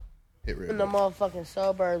in the motherfucking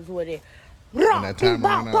suburbs with it. And that time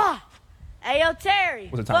Hey, yo, Terry.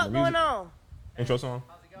 What's the time? What going on? Intro song?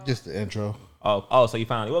 Just the intro. Oh, so you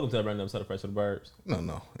finally welcome to the random episode of Fresh From The Burbs.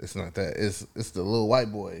 No, it's not that. It's the little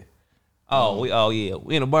white boy. We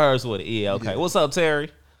in the Burbs with it. Yeah, okay. Yeah. What's up, Terry?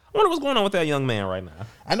 I wonder what's going on with that young man right now.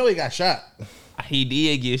 I know he got shot. He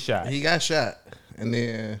did get shot. He got shot, and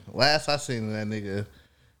then last I seen that nigga,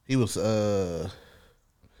 he was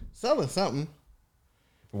selling something.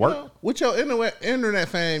 Work. You know, with your internet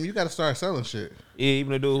fame, you got to start selling shit. Yeah,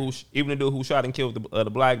 even the dude who shot and killed the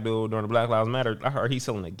black dude during the Black Lives Matter, I heard he's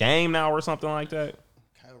selling a game now or something like that.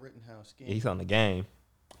 Kyle Rittenhouse game. Yeah, he's selling the game.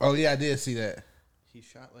 Oh yeah, I did see that. He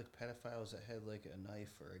shot like pedophiles that had like a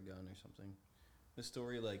knife or a gun or something. The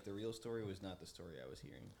story, like the real story, was not the story I was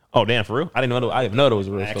hearing. Oh damn, for real? I didn't know. I didn't know it was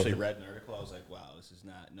a real story. I actually read an article. I was like, wow, this is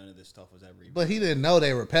not. None of this stuff was ever. But he didn't know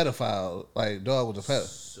they were pedophiles. Like dog was a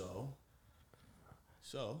pedophile.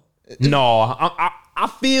 So. No, I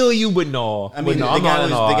feel you, but no. I mean, no, the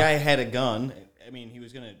guy had a gun. I mean,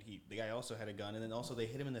 the guy also had a gun, and then also they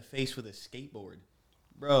hit him in the face with a skateboard.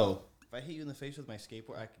 Bro, if I hit you in the face with my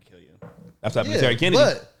skateboard, I could kill you. That's happened to Terry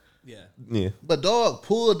Kennedy. But dog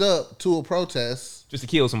pulled up to a protest just to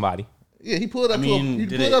kill somebody. Yeah, he pulled up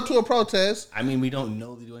to a protest. I mean, we don't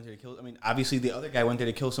know that he went there to kill. I mean, obviously the other guy went there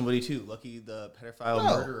to kill somebody too. Lucky the pedophile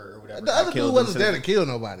murderer or whatever. The other dude wasn't there to kill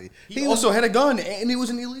nobody. He also had a gun, and it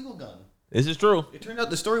was an illegal gun. This is true. It turned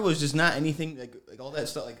out the story was just not anything like all that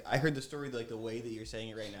stuff. Like I heard the story like the way that you're saying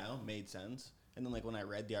it right now made sense, and then like when I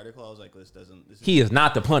read the article, I was like, He is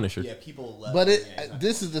not the Punisher. Yeah, people left. But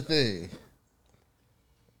this is the thing.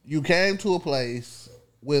 You came to a place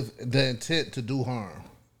with the intent to do harm.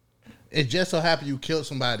 It just so happened you killed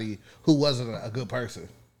somebody who wasn't a good person.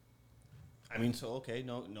 I mean, so okay,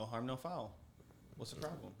 no harm, no foul. What's the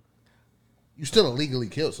problem? You still illegally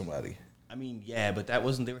killed somebody. I mean, yeah, but that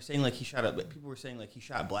wasn't. They were saying like he shot. People were saying like he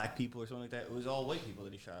shot black people or something like that. It was all white people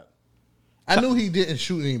that he shot. I knew he didn't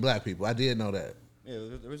shoot any black people. I did know that. Yeah,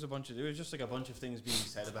 there was just like a bunch of things being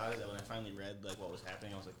said about it that when I finally read like what was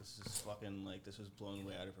happening, I was like, this is fucking like this was blown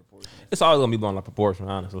way out of proportion. It's always gonna be blown out of proportion,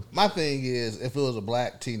 honestly. My thing is, if it was a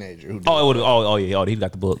black teenager who he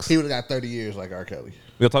got the books. He would have got 30 years like R. Kelly.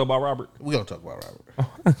 We gonna talk about Robert? We gonna talk about Robert.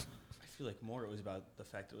 I feel like more it was about the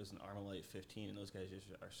fact that it was an Armalite 15 and those guys just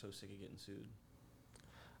are so sick of getting sued.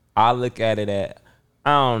 I look at it I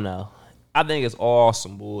don't know. I think it's all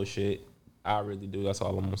some bullshit. I really do. That's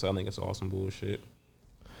all I'm gonna say. I think it's all some bullshit.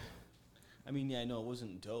 I mean, yeah, I know it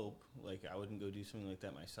wasn't dope. Like, I wouldn't go do something like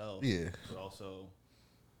that myself. Yeah. But also...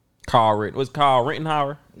 Carl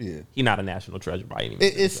Rittenhauer? Yeah. He's not a national treasure by any means.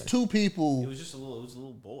 It's two people. It was a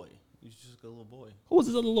little boy. He was just a little boy. Who was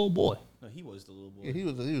this other little boy? No, he was the little boy. Yeah, he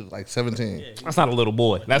was like 17. Yeah, that's not a little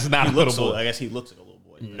boy. That's not a little boy. I guess he looks like a little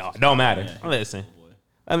boy. No, it don't matter. Yeah, listen.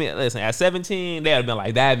 At 17, they would have been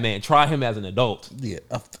like, that man, try him as an adult. Yeah,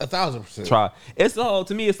 1,000%. Try.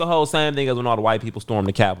 To me, it's the whole same thing as when all the white people stormed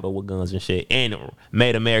the Capitol with guns and shit and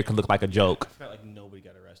made America look like a joke. I felt like nobody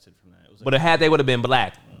got arrested from that. It was but they would have been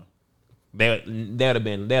black. They would have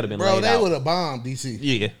been Bro, they would have bombed DC.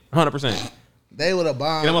 Yeah, 100%. They would have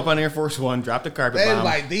bombed. Get them up on Air Force One, drop the carpet bomb. They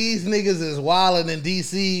like, these niggas is wilding in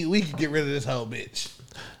DC. We could get rid of this whole bitch.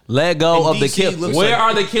 Let go of the killer. Where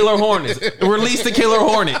are the killer hornets? Release the killer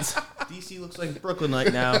hornets. DC looks like Brooklyn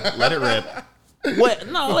right now. Let it rip. What?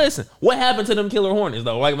 No, listen. What happened to them killer hornets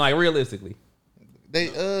though? Like realistically, they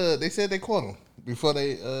said they caught them before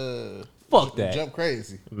they fuck that jump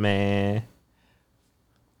crazy, man.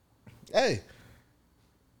 Hey,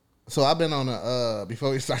 so I've been on a before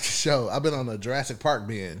we start the show, I've been on a Jurassic Park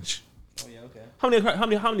binge. Oh yeah, okay. How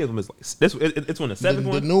many of them is like this? It's one the seventh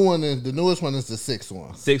one. The newest one is the sixth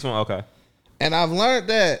one. Sixth one, okay. And I've learned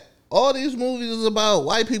that all these movies is about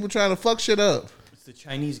white people trying to fuck shit up. It's the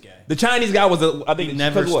Chinese guy. The Chinese guy was I think he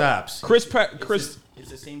never stops. Chris Pratt. It's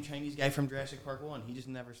the same Chinese guy from Jurassic Park 1. He just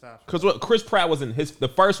never stops. Because what Chris Pratt was in the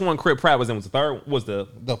first one. Chris Pratt was in the third. Was the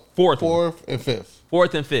fourth and fifth.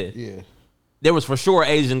 Fourth and fifth. Yeah. There was for sure an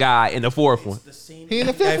Asian guy in the fourth one. It's the same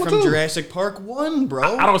guy from Jurassic Park 1,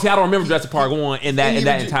 bro. I don't remember Jurassic Park 1 in that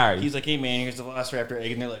entirety. He's like, hey man, here's the Velociraptor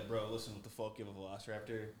egg, and they're like, bro, listen, what the fuck, you have a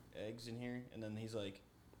Velociraptor eggs in here? And then he's like,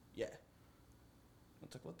 yeah.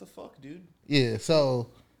 It's like, what the fuck, dude? Yeah,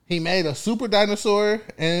 so he made a super dinosaur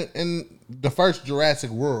in the first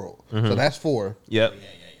Jurassic World. Mm-hmm. So that's 4. Yep. Yeah.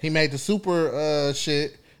 He made the super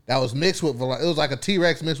shit that was mixed with, it was like a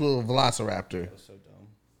T-Rex mixed with a Velociraptor. That was so dumb.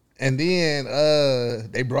 And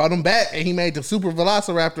then they brought him back, and he made the super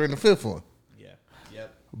Velociraptor in the 5th one. Yeah.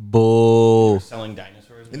 Yep. Bull. Selling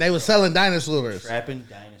dinosaurs. And they were selling dinosaurs. Trapping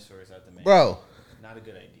dinosaurs out the man. Bro. Not a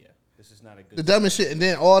good idea. This is not a good The dumbest shit. And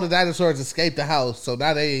then all the dinosaurs escaped the house, so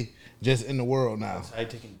now they just in the world now. Outside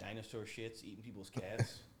taking dinosaur shits, eating people's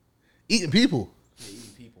cats. Eating people. Yeah, eating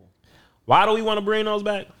people. Why do we want to bring those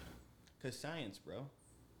back? Because science, bro.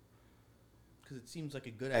 Because it seems like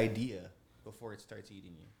a good idea before it starts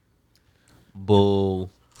eating you.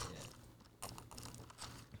 Bull.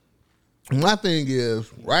 My thing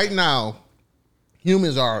is, right now,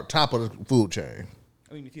 humans are top of the food chain.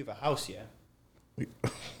 I mean, if you have a house, yeah.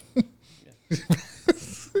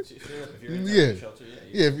 If you're in a shelter,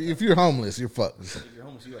 Yeah, if you're homeless, you're fucked. If you're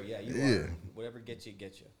homeless, you are. Yeah, you are. Whatever gets you,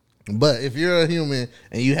 gets you. But if you're a human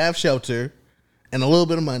and you have shelter and a little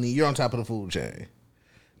bit of money, you're on top of the food chain.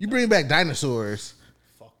 You bring back dinosaurs,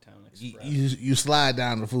 Fucktown Express. you slide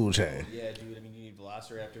down the food chain. Yeah, dude. I mean, you need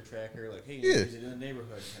Velociraptor tracker. Like, hey, Yeah. is it in the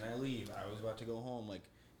neighborhood? Can I leave? I was about to go home. Like,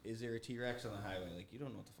 is there a T-Rex on the highway? Like, you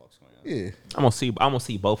don't know what the fuck's going on. Yeah. I'm gonna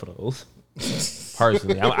see both of those.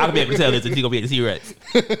 Personally, I'll be able to tell this if he gonna be a T-Rex.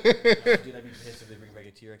 Dude, I'd be pissed if they bring back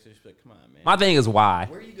a T-Rex. I'd just be like, come on, man. My thing is why.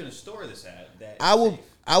 Where are you gonna store this at?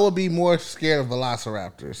 I would be more scared of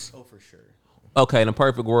velociraptors. Oh, for sure. Okay, in a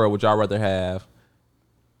perfect world, would y'all rather have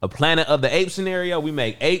a Planet of the Apes scenario? We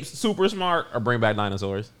make apes super smart, or bring back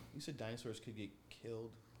dinosaurs? You said dinosaurs could get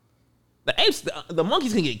killed. The apes, the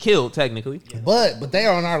monkeys can get killed technically. Yeah, But they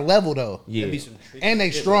are on our level though. Yeah, That'd be some tricky And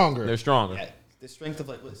they shit, stronger. they're stronger. Like, the strength of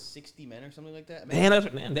like what 60 men or something like that. Man,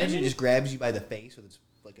 that Imagine it just grabs you by the face with its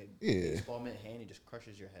like a Yeah. baseball mitt hand and just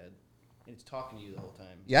crushes your head, and it's talking to you the whole time.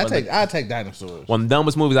 Yeah, I take dinosaurs. one of the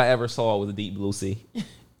dumbest movies I ever saw was The Deep Blue Sea.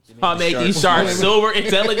 I the make these sharks- sharks super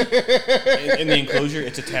intelligent. In the enclosure,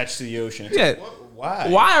 it's attached to the ocean. It's Yeah. like, why?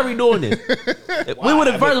 Why are we doing this? We would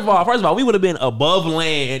have first of all, we would have been above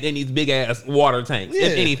land in these big ass water tanks. If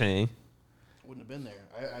Yeah. anything, Wouldn't have been there.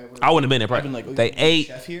 I wouldn't have been there. I've been like, oh, They you ate.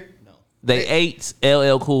 chef here? No. They ate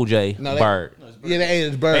LL Cool J No, they- bird. No, it's bird. Yeah, they ate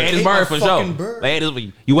his bird. They ate his ate bird my for sure. fucking bird. They ate his.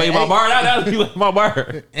 You ate my ate- bird. You ate my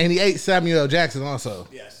bird And he ate Samuel L. Jackson also.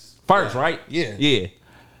 Yes. first, right? Yeah. yeah.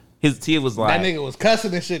 His teeth was like, That nigga was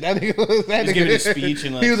cussing and shit. That nigga was giving a speech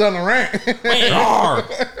and, like- he was on the rant. "Arr."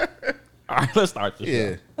 All right, let's start this.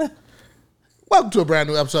 yeah. show. Welcome to a brand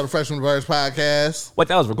new episode of Fresh From The Burbs podcast. What,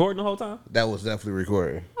 that was recording the whole time? That was definitely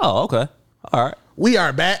recorded. Oh, okay. All right. We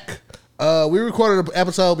are back. We recorded an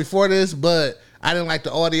episode before this, but I didn't like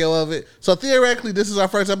the audio of it. So theoretically, this is our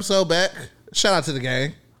first episode back. Shout out to the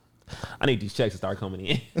gang. I need these checks to start coming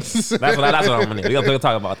in. that's what I'm gonna need. We gotta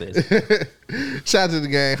talk about this. Shout out to the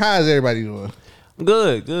gang. How is everybody doing?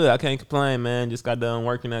 Good. I can't complain, man. Just got done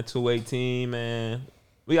working at 218, man.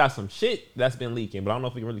 We got some shit that's been leaking, but I don't know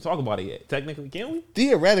if we can really talk about it yet. Technically, can we?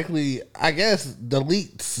 Theoretically, I guess the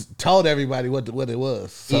leaks told everybody what it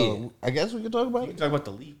was. So Yeah. I guess we can talk about You can it. talk about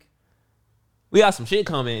the leak. We got some shit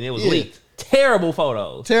coming, and it was Yeah. leaked. Terrible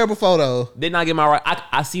photos. Terrible photo. Did not get my right.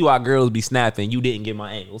 I see why girls be snapping. You didn't get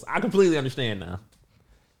my angles. I completely understand now.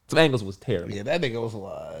 Some angles was terrible. Yeah, that nigga was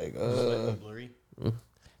like, Like blurry.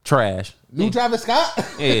 Trash. new Travis Scott?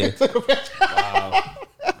 Yeah.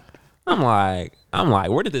 Wow. I'm like,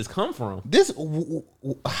 where did this come from?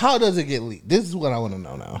 How does it get leaked? This is what I want to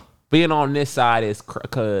know now. Being on this side is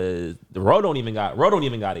because the Ro don't even got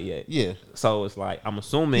it yet. Yeah. So it's like I'm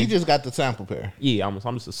assuming. He just got the sample pair. Yeah, I'm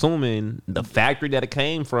just assuming the factory that it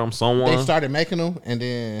came from. Someone. They started making them, and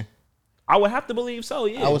then I would have to believe so.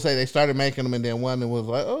 Yeah. I would say they started making them, and then one that was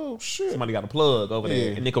like, oh shit. Somebody got a plug over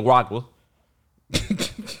there Yeah. in Nicaragua.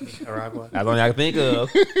 Nicaragua. That's all I can think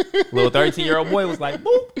of. Little 13-year-old boy was like,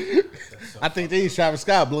 boop. I think they use Travis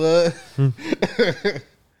Scott blood.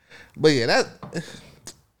 But yeah, that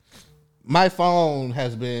my phone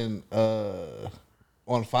has been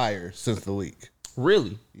on fire since the leak.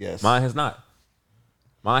 Really? Yes. Mine has not.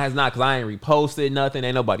 Mine has not because I ain't reposted nothing.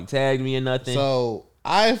 Ain't nobody tagged me in nothing. So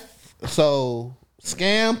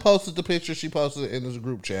Scam posted the picture. She posted it in this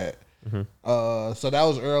group chat. So that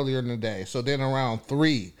was earlier in the day. So then around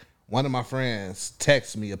 3, one of my friends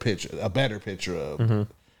texted me a better picture of,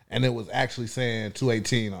 and it was actually saying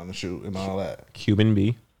 218 on the shoot and all that. Cuban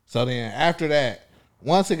B. So then after that,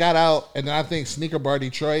 once it got out, and then I think Sneaker Bar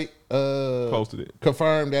Detroit Posted it.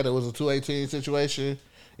 confirmed that it was a 218 situation.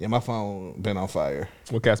 Yeah, my phone been on fire.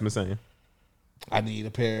 What Cass been saying? I need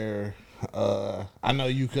a pair. I know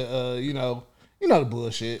you could. You know the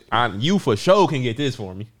bullshit. You for sure can get this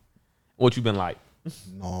for me. What you been like?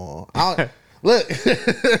 No, look.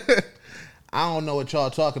 I don't know what y'all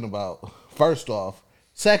talking about. First off,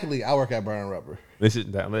 secondly, I work at Burn Rubber.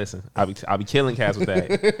 Listen. I'll be killing Cass with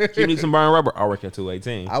that. You need some burn rubber. I work at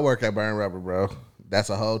 218. I work at Burn Rubber, bro.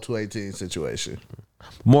 That's a whole 218 situation.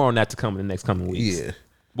 More on that to come in the next coming weeks. Yeah.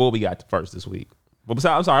 What we got first this week? But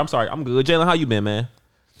besides, I'm sorry. I'm good. Jalen, how you been, man?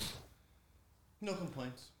 No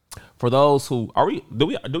complaints. For those who do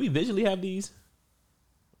we visually have these?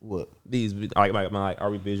 What? These like are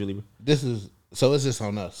we visually? This is so. It's just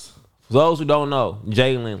on us. For those who don't know,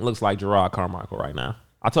 Jalen looks like Gerard Carmichael right now.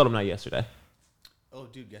 I told him that yesterday. Oh,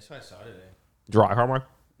 dude, guess what I saw today? Gerard Carmichael?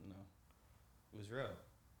 No, it was real.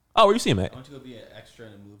 Oh, where you see him at? I went to go be an extra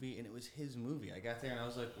in a movie, and it was his movie. I got there and I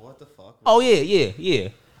was like, "What the fuck?" Oh yeah. Yeah,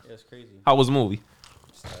 it's crazy. How was the movie?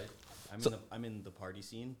 It's tight. I'm in the party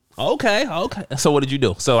scene. Okay. So what did you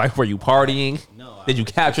do? So like, were you partying? No. Did you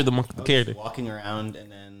capture the I was character? walking around,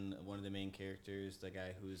 and then one of the main characters, the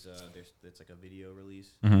guy who's it's like a video release,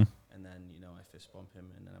 Mm-hmm. and then I fist bump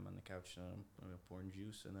him, and then I'm on the couch and I'm pouring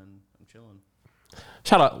juice, and then I'm chilling.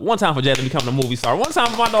 Shout out one time for Jalen becoming a movie star. One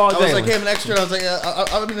time for my dog. I was Jalen. like, hey, I'm an extra. I was like,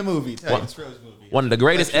 I'm in the movie. It's Rose movie. One of the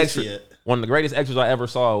greatest Let's see extras. it. One of the greatest extras I ever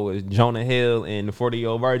saw was Jonah Hill in the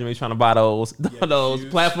 40-Year-Old Virgin. He's trying to buy those shoes.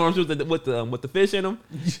 platforms with the fish in them.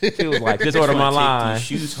 She was like, "Just order my Take line." these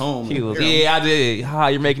shoes home. He was, Here, I did.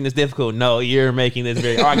 You're making this difficult. No, you're making this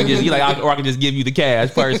very. Or I can just give you the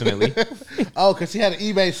cash personally. Oh, because she had an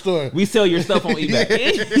eBay store. We sell your stuff on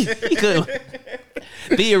eBay. He couldn't.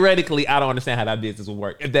 Theoretically, I don't understand how that business would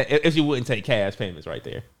work if you wouldn't take cash payments right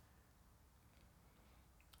there.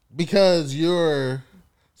 Because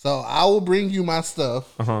so I will bring you my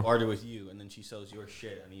stuff. barter with you, and then she sells your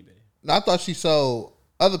shit on eBay. I thought she sold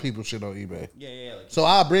other people's shit on eBay. Yeah. Like, So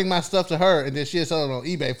I'll bring my stuff to her, and then she'll sell it on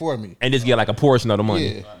eBay for me. And just get like a portion of the money.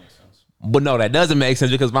 Yeah. that makes sense. But no, that doesn't make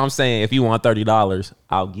sense because if I'm saying if you want $30,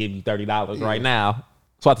 I'll give you $30 right now.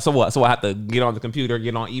 So what? So I have to get on the computer,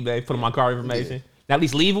 get on eBay, put in my card information. At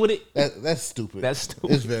least leave with it. That's stupid. That's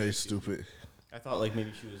stupid. It's very stupid. I thought like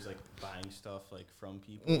maybe she was like buying stuff like from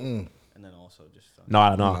people, and then also just. No, I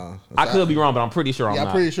don't know. No, I could be wrong, but I'm pretty sure I'm I'm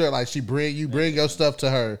not. pretty sure like you bring your stuff to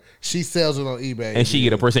her, she sells it on eBay, And she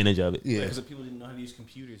get a percentage of it. Yeah. Because people didn't know how to use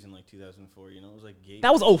computers in like 2004. It was like gate.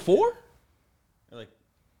 That was 04? Or like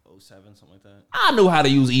 07, something like that. I knew how to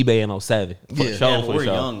use eBay in 07. For Yeah. sure, Yeah, but for we're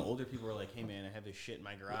sure. young. Older people are like, "Hey man, I have this shit in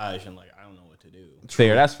my garage, and like I don't know what to do."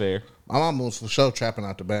 Fair, that's fair. My mom was for sure trapping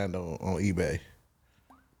out the band on eBay.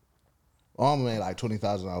 My mom made like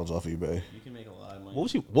 $20,000 off eBay. You can make a lot of money.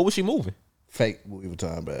 What was she moving? Fake Louis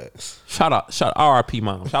Vuitton bags. Shout out RIP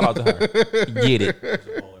mom. Shout out to her. Get it.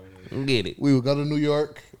 Get it. We would go to New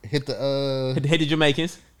York, hit the Hit the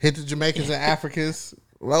Jamaicans. Jamaicans and Africans,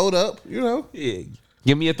 load up, Yeah.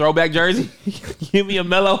 Give me a throwback jersey. Give me a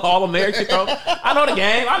mellow All American throw. I know the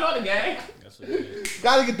game. That's what it is.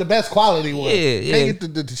 Gotta get the best quality one. Yeah. Can't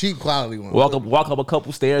get the cheap quality one. Walk up a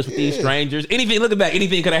couple stairs with these strangers. Anything, looking back,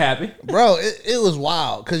 anything could have happened. Bro, it was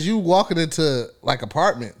wild because you walking into like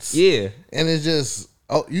apartments. Yeah. And it's just,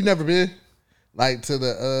 you never been? Like to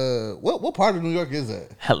the, what part of New York is that?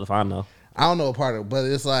 Hell if I know. I don't know what part of it, but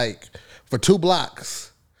it's like for 2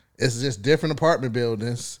 blocks, it's just different apartment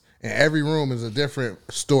buildings, and every room is a different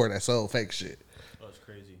store that sold fake shit. Oh, it's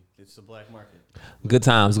crazy. It's the black market. Good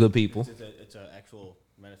times, good people. It's an actual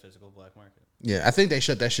metaphysical black market. Yeah, I think they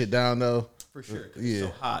shut that shit down though. For sure. 'Cause Yeah.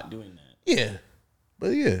 it's so hot doing that. Yeah, but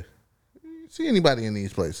yeah, you see anybody in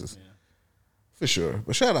these places for sure.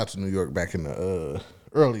 But shout out to New York back in the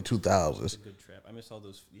early 2000s. Good trap. I miss all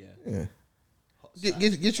those. Yeah. Yeah,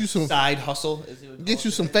 get you some Side hustle. Is it get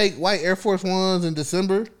you some fake white Air Force Ones in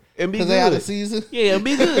December. And be Because they out of good. season. Yeah,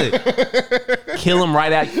 be good. Kill him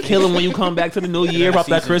right out. Kill him when you come back to the new year off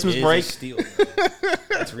that Christmas break. Steal,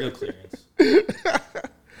 that's real clearance.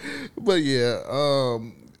 But yeah,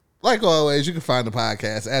 like always, you can find the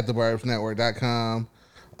podcast at theburbsnetwork.com.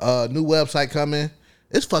 New website coming.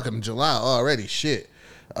 It's fucking July already. Shit.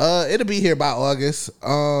 It'll be here by August.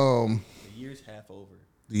 The year's half over.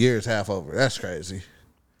 The year is half over. That's crazy.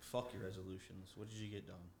 Fuck your resolutions. What did you get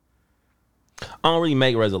done? I don't really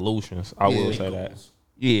make resolutions. I will Make say that. goals.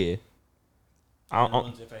 Yeah.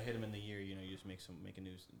 If I hit them in the year, you just make a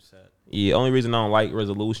new set. Yeah, only reason I don't like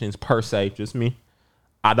resolutions per se, just me.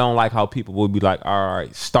 I don't like how people will be like, all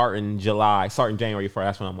right, starting January 1st,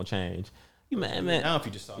 that's when I'm gonna change. You man. Now if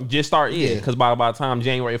you just start. Just start, because by the time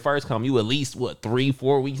January 1st come, you at least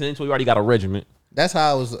 3-4 weeks into it, you already got a regiment. That's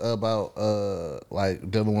how I was about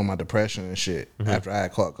like dealing with my depression and shit after I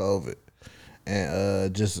had caught COVID.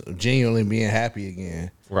 And just genuinely being happy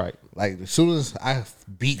again. Right. Like as soon as I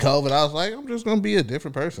beat COVID, I was like, I'm just gonna be a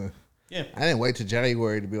different person. Yeah. I didn't wait till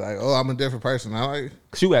January to be like, oh, I'm a different person. I like,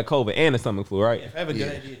 Because you had COVID and the stomach flu, right? If I have a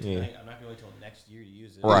good idea tonight, I'm not gonna wait till next year to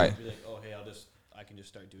use it. Right. I'll be like, oh hey, I can just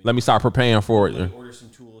start doing. Let me start preparing for it. Let me order some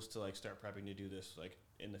tools to like start prepping to do this like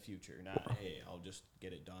in the future. Not hey, I'll just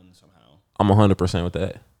get it done somehow. I'm 100% with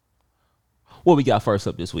that. What we got first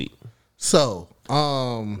up this week? so,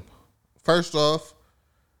 first off,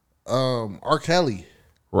 R. Kelly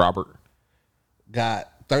Robert. got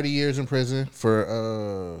 30 years in prison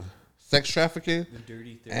for sex trafficking, The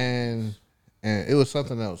dirty thing. and it was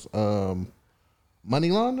something else.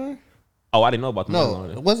 Money laundering? Oh, I didn't know about the money No,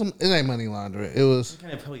 laundering. it wasn't. It ain't money laundering. It was. Some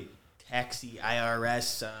kind of probably taxi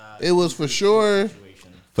IRS. It was for sure.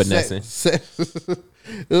 Situation. Finessing.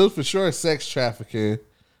 It was for sure sex trafficking.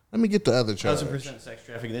 Let me get the other charge. 1,000% sex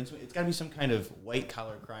trafficking. Then it's got to be some kind of white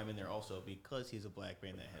collar crime in there also because he's a black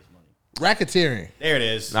man that has money. Racketeering. There it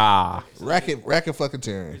is. Nah. Racket fucking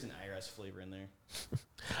tearing. There's an IRS flavor in there.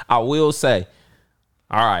 I will say,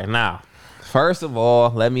 all right, now, first of all,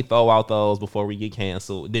 let me throw out those before we get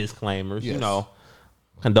canceled. Disclaimers, Yes. you know,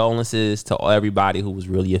 condolences to everybody who was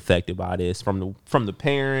really affected by this, from the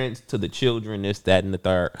parents to the children, this, that, and the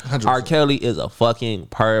third. 100%. R. Kelly is a fucking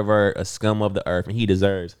pervert, a scum of the earth, and he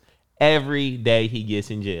deserves every day he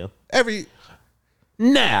gets in jail.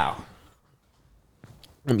 Now,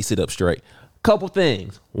 let me sit up straight. Couple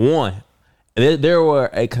things. One, there were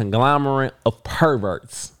a conglomerate of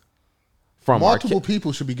perverts from multiple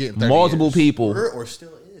people should be getting 30 multiple years. people. Or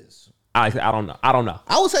still is. I don't know.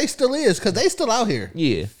 I would say still is because they still out here.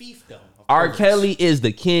 Yeah, Fiefdom. of R. perverts. Kelly is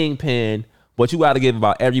the kingpin, but you got to give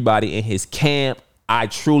about everybody in his camp. I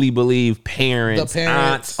truly believe parents, The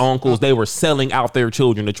parents. aunts, uncles, they were selling out their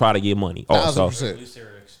children to try to get money. Also, 1,000%. At least they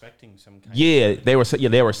were expecting some kind yeah, they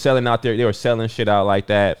were selling out there. They were selling shit out like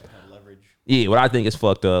that. of leverage. Yeah, what I think is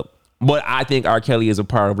fucked up. But I think R. Kelly is a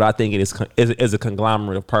perv, but I think it is a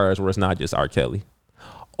conglomerate of pervs where it's not just R. Kelly.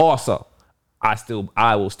 Also,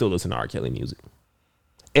 I will still listen to R. Kelly music.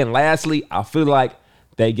 And lastly, I feel like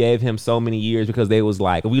they gave him so many years because they was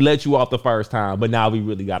like, we let you off the first time, but now we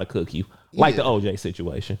really got to cook you. Like the OJ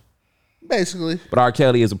situation. Basically. But R.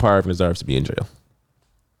 Kelly is a perv and deserves to be in jail.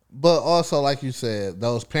 But also, like you said,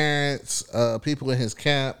 those parents, people in his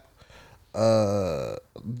camp,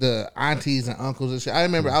 the aunties and uncles and shit. I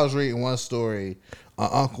remember I was reading one story. An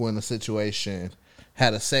uncle in a situation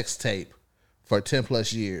had a sex tape for 10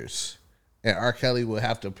 plus years. And R. Kelly would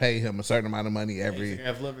have to pay him a certain amount of money every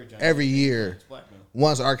Have leverage on every it. year. It's blackmail.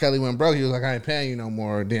 Once R. Kelly went broke, he was like, I ain't paying you no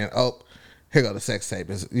more. Then, here go the sex tape.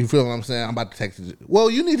 You feel what I'm saying? I'm about to take it. Well,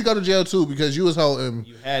 you need to go to jail too because you was holding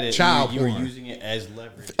You had it. child You were porn. using it as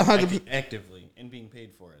leverage 100%. actively and being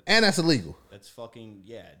paid for it. And that's illegal. That's fucking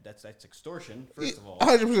that's extortion. First of all,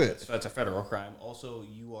 100%. That's a federal crime. Also,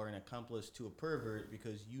 you are an accomplice to a pervert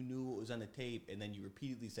because you knew it was on the tape, and then you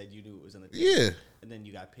repeatedly said you knew it was on the tape. Yeah. and then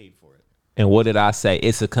you got paid for it. And what did I say?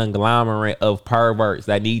 It's a conglomerate of perverts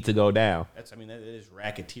that need to go down. That is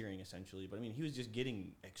racketeering essentially. But I mean, he was just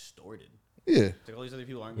getting extorted. Yeah. It's like all these other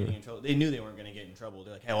people aren't getting in trouble. They knew they weren't going to get in trouble.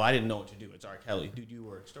 They're like, hey, well, I didn't know what to do. It's R. Kelly, dude. You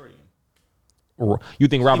were extorting him. You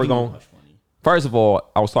think Robert Giving him going? hush money. First of all,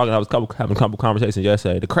 having a couple conversations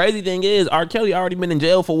yesterday. The crazy thing is, R. Kelly already been in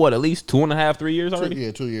jail for what, at least 2.5, 3 years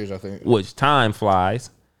already? 2 years, I think. Which time flies.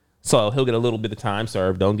 So he'll get a little bit of time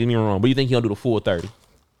served. Don't get me wrong. But you think he'll do the full 30?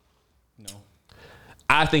 No.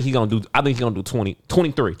 I think he's gonna do 20,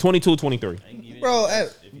 23, 22, 23. Bro,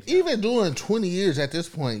 even doing 20 years at this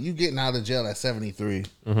point, you getting out of jail at 73.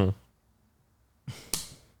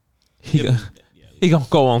 He gonna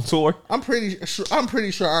go on tour. I'm pretty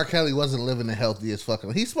sure R. Kelly wasn't living the healthiest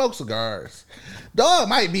fucking. He smoked cigars. Dog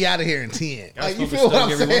might be out of here in 10. Like, you feel what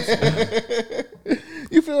I'm saying?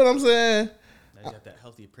 You feel what I'm saying? Now he's got that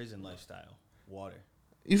healthy prison lifestyle. Water.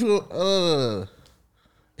 You feel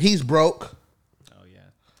he's broke. Oh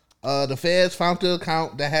yeah. The feds found the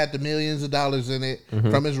account that had the millions of dollars in it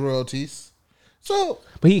from his royalties. So,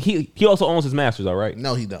 But he also owns his masters, all right?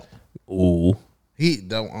 no, he don't. Ooh. He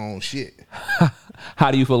don't own shit.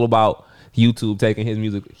 How do you feel about YouTube taking his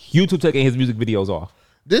music videos off?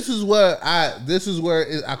 This is where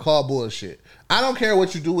I call bullshit. I don't care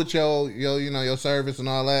what you do with your service and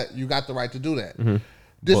all that. You got the right to do that.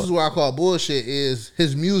 This is where I call bullshit is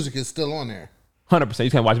his music is still on there. 100%.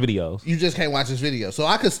 You can't watch videos. You just can't watch his video. So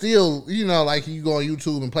I could still, like you go on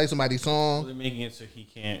YouTube and play somebody's Well, song, they're making it so he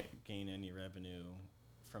can't gain any revenue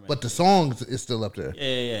from it. but the song is still up there.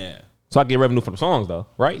 Yeah. So I get revenue from the songs though,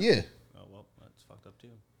 right? Yeah. Oh well, that's fucked up too.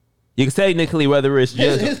 You can technically whether it's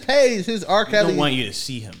just His page, his R. I Kelly. don't want you to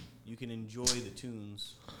see him. You can enjoy the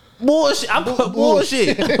tunes. bullshit.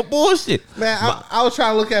 Bullshit. Bullshit. Man, I was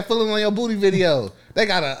trying to look at Feeling on Your Booty video. They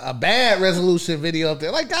got a bad resolution video up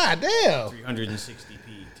there. Like, god damn.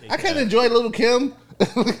 360p. I can't enjoy Little Kim.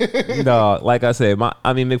 No, like I said,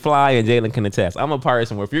 McFly and Jalen can attest. I'm a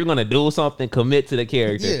person where if you're gonna do something, commit to the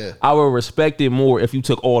character. Yeah. I will respect it more if you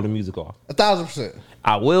took all the music off. 1,000%.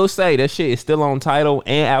 I will say that shit is still on Tidal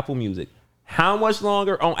and Apple Music. How much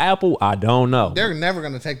longer on Apple? I don't know. They're never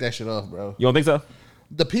gonna take that shit off, bro. You don't think so?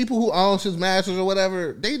 The people who owns his masters or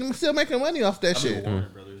whatever, they still making money off that shit. Warner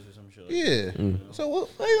Brothers or some shit. Like Yeah. that. So what?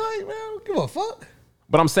 They like, man, I don't give a fuck.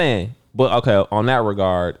 But I'm saying, But okay, on that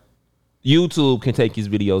regard, YouTube can take his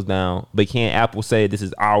videos down, but can't Apple say this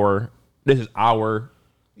is our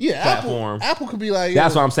Yeah, platform? Apple could be like,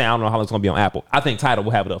 That's what I'm saying. I don't know how long it's gonna be on Apple. I think Tidal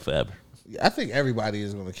will have it up forever. I think everybody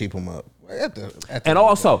is going to keep him up. And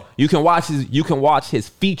also, you can watch his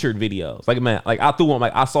featured videos. Like man, like I threw one.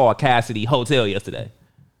 Like I saw a Cassidy Hotel yesterday.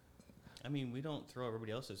 I mean, we don't throw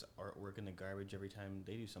everybody else's artwork in the garbage every time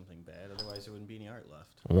they do something bad. Otherwise, there wouldn't be any art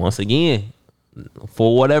left. Once again,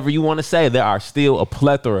 for whatever you want to say, there are still a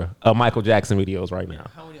plethora of Michael Jackson videos right now.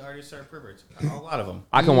 How many artists are perverts? A lot of them.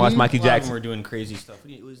 I can watch Michael A lot of them Jackson. were doing crazy stuff.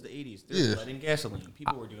 It was the 80s. There was lead in gasoline.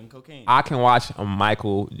 People were doing cocaine. I can watch a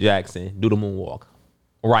Michael Jackson do the moonwalk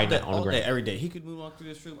right now on the all day, ground. every day. He could moonwalk through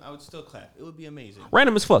this room. I would still clap. It would be amazing.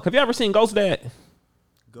 Random as fuck. Have you ever seen Ghost Dad?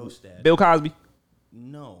 Ghost Dad. Bill Cosby?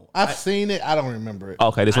 No. I've seen it. I don't remember it.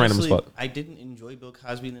 Okay, this random as Honestly, fuck. I didn't enjoy Bill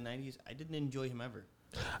Cosby in the 90s. I didn't enjoy him ever.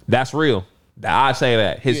 That's real. I say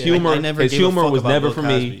that his humor, I never his gave a humor fuck was about never Bill for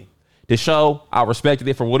Cosby. me. The show, I respected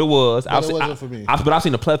it for what it was. But it wasn't for me. But I've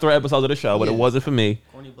seen a plethora of episodes of the show, but it wasn't for me.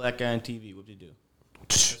 Corny black guy on TV. What'd you do?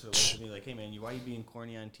 That's what it was for me. Like, hey man, why are you being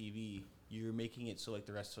corny on TV? You're making it so like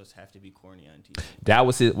the rest of us have to be corny on TV. That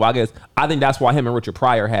was it. Well, I think that's why him and Richard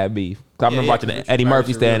Pryor had beef. 'Cause I remember watching the Richard Eddie Pryor's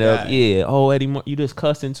Murphy a real stand up. guy. Yeah. Oh, Eddie, you just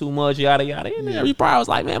cussing too much, yada yada. And Eddie Pryor was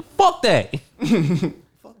like, man, fuck that.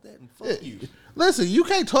 Fuck that and fuck you. Listen, you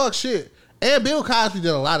can't talk shit. And Bill Cosby did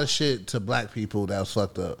a lot of shit to black people that was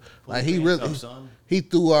fucked up. Like he really, he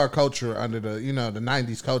threw our culture under the, the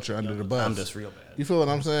 90s culture under the bus. I'm just real bad. You feel what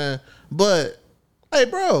I'm saying? But hey,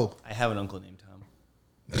 bro, I have an uncle named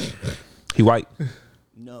Tom. He white.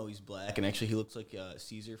 No, he's black, and actually he looks like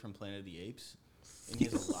Caesar from Planet of the Apes. And he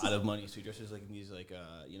has a lot of money, so he dresses like in these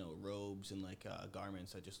robes and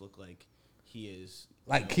garments that just look like he is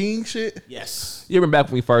like king shit. Yes. You remember back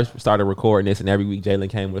when we first started recording this, and every week Jalen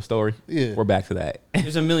came with a story. Yeah, we're back to that.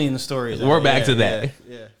 There's a million stories. We're back to that.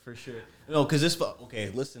 Yeah, for sure. No, because this. Okay,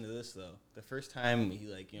 listen to this though. The first time he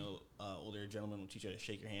older gentleman will teach you how to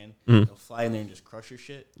shake your hand. He'll fly in there and just crush your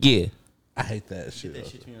shit. Yeah. I hate that shit. Did that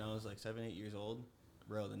shit to me when I was like 7, 8 years old.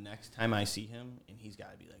 Bro, the next time I see him, and he's got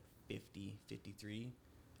to be like 50, 53,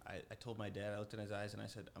 I told my dad, I looked in his eyes, and I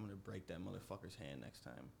said, I'm going to break that motherfucker's hand next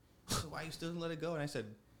time. He said, why you still didn't let it go? And I said,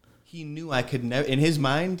 he knew I could never, in his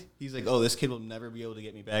mind, he's like, oh, this kid will never be able to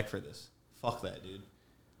get me back for this. Fuck that, dude.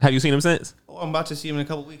 Have you seen him since? Oh, I'm about to see him in a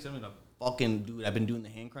couple weeks. I'm going to fucking, dude, I've been doing the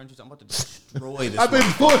hand crunches. I'm about to destroy this. I've been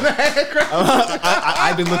doing the hand crunches.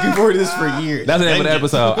 I've been looking forward to this for years. That's the name of the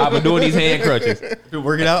episode. I've been doing these hand crunches. Been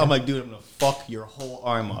working out. I'm like, dude, I'm going to fuck your whole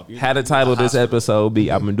arm up. Had the title of this episode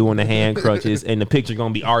be I've been doing the hand crunches, and the picture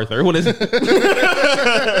gonna be Arthur. What is it?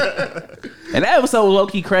 And that episode was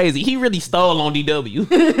low-key crazy. He really stole on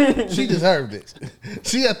DW. She deserved it.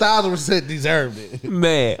 She 1,000% deserved it.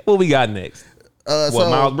 Man, what we got next?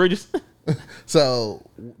 Miles Bridges? So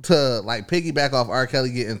to piggyback off R.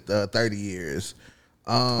 Kelly getting 30 years.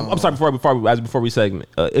 I'm sorry, before we segment.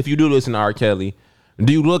 If you do listen to R. Kelly,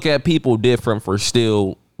 do you look at people different for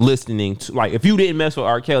still listening to, if you didn't mess with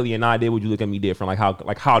R. Kelly and I did, would you look at me different?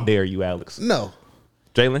 How dare you, Alex? No.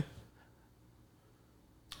 Jalen?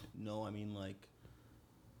 No, I mean,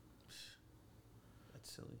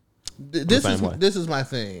 that's silly. This is my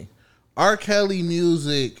thing. R. Kelly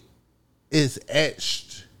music is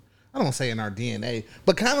etched. I don't say in our DNA,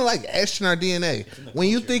 but kind of etched in our DNA. When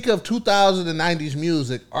you think of 2090s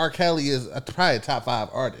music, R. Kelly is probably a top 5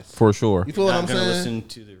 artist. For sure. You feel what I'm saying? Listen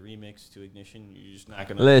to the remix to Ignition. You're just not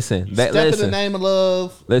gonna listen. Step in the Name of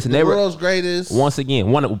Love. Listen, the world's greatest. Once again,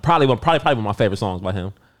 probably one of my favorite songs by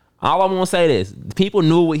him. All I'm gonna say this: people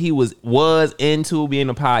knew what he was into being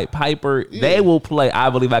a piper. Yeah. They will play "I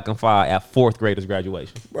Believe I Can Fly" at 4th graders'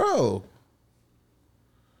 graduation, bro.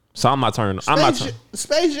 So I'm not turning.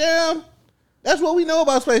 Space Jam. That's what we know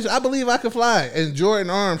about Space Jam. I Believe I Can Fly and Jordan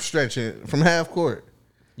arm stretching from half court.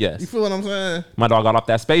 Yes. You feel what I'm saying? My dog got off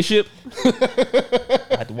that spaceship.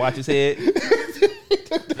 I had to watch his head.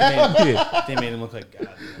 They made him look like God.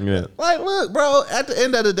 Yeah. Look, bro. At the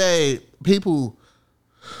end of the day, people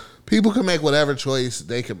can make whatever choice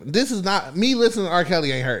they can. This is not me. Listening to R.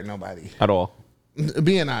 Kelly ain't hurting nobody At all.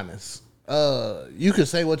 Being honest, you can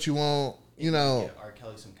say what you want. Get R.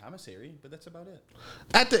 Kelly some commissary, but that's about it.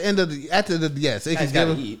 At the end of the yes, it Guy's can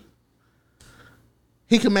gotta give him, eat.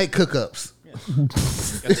 He can make cook-ups. Yeah. Got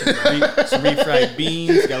some refried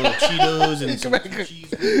beans, got little Cheetos and some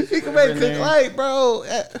cheese. He can make cook, bro.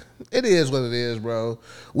 It is what it is, bro.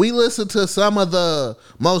 We listen to some of the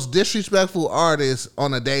most disrespectful artists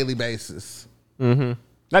on a daily basis. Mm-hmm.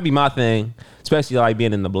 That'd be my thing, especially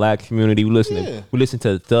being in the black community. We listen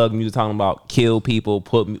to thug music talking about kill people,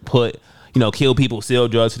 put kill people, sell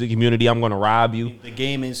drugs to the community. I'm going to rob you. The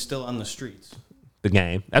game is still on the streets. The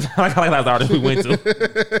game. That's like that's the artist we went to.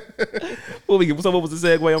 So what was the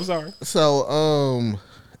segue? I'm sorry. So,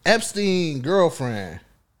 Epstein girlfriend,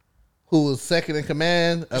 who was second in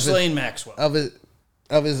command of Ghislaine Maxwell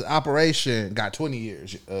of his operation, got 20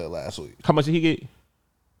 years last week. How much did he get?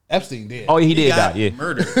 Epstein did. Oh, he did got die. Yeah.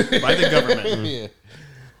 murdered by the government. Yeah,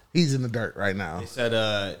 he's in the dirt right now. They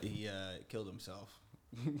said he killed himself.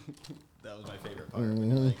 That was my favorite part.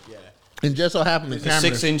 Like, yeah. And just so happened, the There's a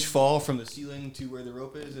cameras. 6-inch fall from the ceiling to where the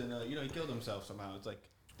rope is, and he killed himself somehow. It's like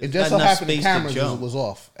It there's just so not enough happened the space to cameras jump. was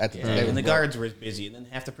off at the Yeah, time. and the guards were busy, and then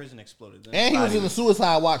half the prison exploded. Then And he was body in the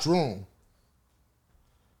suicide watch room.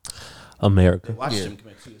 America. Watched Yeah. him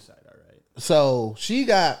commit suicide. All right. So she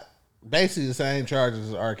got basically the same charges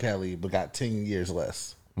as R. Kelly, but got 10 years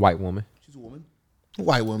less. White woman. She's a woman.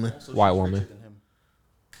 White woman. Also, White she's woman. richer than him.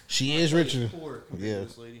 She is richer. Poor compared Yeah. to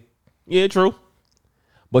this lady. Yeah, true.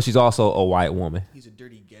 But she's also a white woman. He's a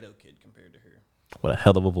dirty ghetto kid compared to her. What a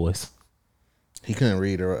hell of a voice. He couldn't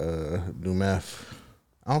read or do math.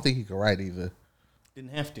 I don't think he could write either.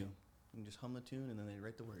 Didn't have to. You can just hum the tune, and then they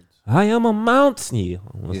write the words. I am a mountain. Yeah.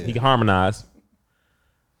 He can harmonize.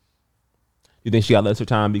 You think she got lesser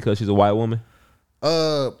time because she's a white woman?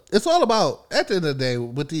 It's all about, at the end of the day,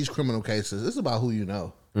 with these criminal cases, it's about who you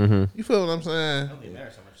know. Mm-hmm. You feel what I'm I saying? don't think it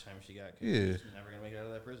matters how much time she got. 'Cause Yeah. She's never gonna make it out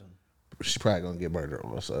of that prison. She's probably gonna get murdered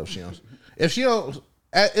or so if she don't. If she don't,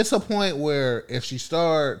 it's a point where if she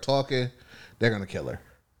start talking, they're gonna kill her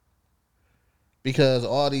because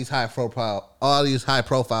all these high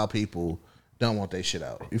profile people don't want their shit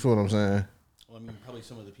out. You feel what I'm saying? Well, I mean, probably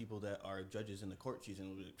some of the people that are judges in the court she's in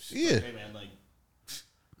will be like, Yeah. hey man, like,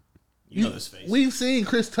 you know this face. We've seen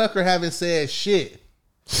Chris Tucker haven't said shit,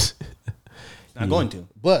 Not going to.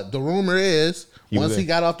 but the rumor is He once was he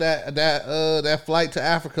there. got off that flight to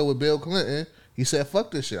Africa with Bill Clinton, he said,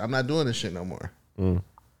 "Fuck this shit. I'm not doing this shit no more." You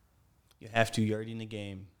have to. You're already in the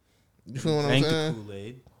game. You feel what I'm Drank the saying?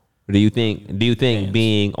 Kool-Aid. Do you think Fans.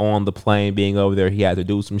 being on the plane, being over there, he had to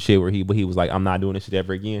do some shit where he was like, I'm not doing this shit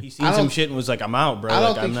ever again? He seen I some don't- shit and was like, I'm out, bro. I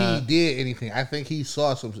don't like, think I'm not. he did anything. I think he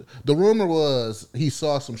saw some. The rumor was he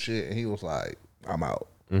saw some shit and he was like, "I'm out.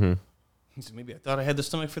 He said, maybe I thought I had the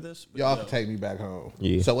stomach for this. But Y'all no. can take me back home."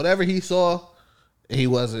 Yeah. So whatever he saw, he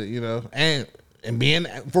wasn't. And being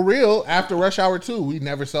for real after Rush Hour 2, we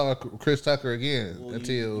never saw Chris Tucker again Well,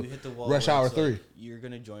 until you hit the wall Rush where Hour it's 3. like, you're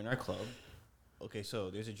gonna join our club. Okay, so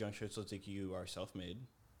there's a juncture. So let's take you are self-made,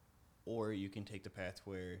 or you can take the path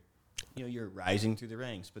where, you're rising through the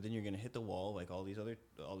ranks, but then you're gonna hit the wall like all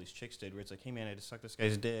these chicks did, where it's like, hey man, I just sucked this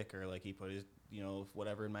guy's dick, or like he put his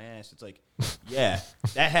whatever in my ass. It's like, yeah,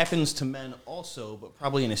 that happens to men also, but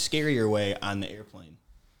probably in a scarier way on the airplane.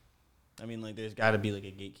 I mean, like, there's got to be like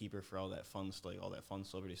a gatekeeper for all that fun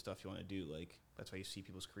celebrity stuff you want to do. Like, that's why you see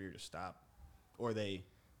people's career just stop, or they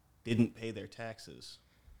didn't pay their taxes.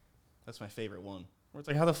 That's my favorite one. Where it's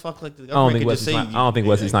like, how the fuck, like, the I don't government think could just say I don't think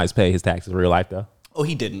Wesley Snipes paid his taxes in real life though. Oh,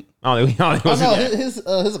 he didn't. I don't think Oh Wesley no,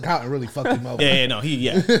 Snipes- his accountant really fucked him over.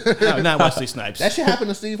 Not Wesley Snipes. That shit happened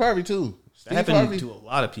to Steve Harvey too. That Steve happened Harvey, to a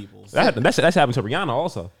lot of people. that happened to Rihanna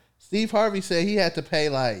also. Steve Harvey said he had to pay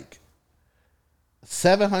like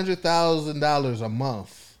 $700,000 a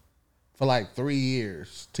month for like 3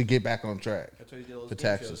 years to get back on track That's why he did all for those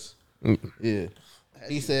game taxes. Mm. Yeah,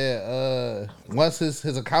 he said once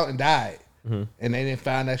his accountant died, and they didn't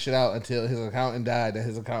find that shit out until his accountant died. That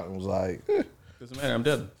his accountant was like, shows. Doesn't matter. I'm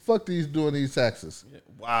dead. "Fuck doing these taxes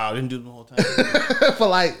Wow, didn't do them the whole time. for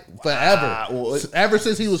like forever, Wow. ever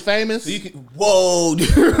since he was famous." Whoa, dude,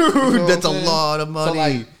 what that's a I'm saying? lot of money. So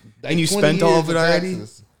like and you 20 spent all years of it already.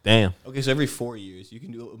 taxes. Damn. Okay, so every 4 years, you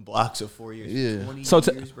can do it in blocks of 4 years. Yeah. 20 So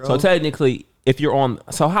years, bro. so technically, if you're on,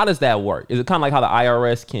 so how does that work? Is it kind of like how the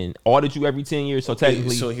IRS can audit you every 10 years? So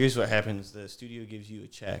technically, So here's what happens: the studio gives you a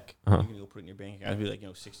check. You can go put it in your bank account. It'd be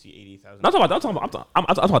like 60, 80,000. I'm talking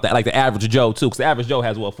about that, like the average Joe too, because the average Joe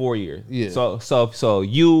has 4 years. Yeah. So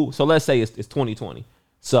let's say it's 2020.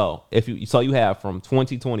 So you have from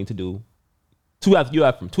 2020 to do you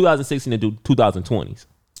have from 2016 to do 2020s.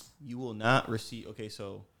 You will not receive. Okay,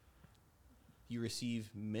 so you receive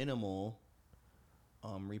minimal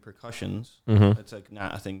repercussions. That's like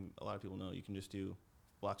not a thing a lot of people know. You can just do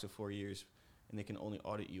blocks of 4 years, and they can only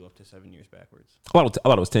audit you up to 7 years backwards. I thought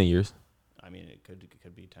it was 10 years. I mean, it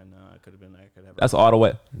could be time now. It could have been. I could have. That's all the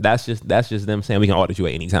way. That's just them saying we can audit you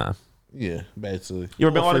at any time. Yeah, basically. You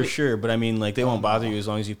ever been for audited? sure, but I mean, like they won't bother you as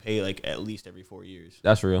long as you pay like at least every 4 years.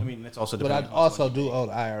 That's real. I mean, that's also. But I depending on how much also money you do make. owe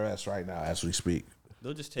the IRS right now as we speak.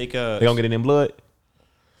 They'll just take a. They gonna get it in blood.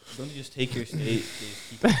 Don't they just take your state? They just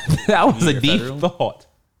keep it That was a your deep federal? thought.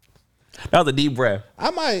 That was a deep breath. I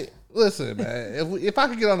might Listen, man. If I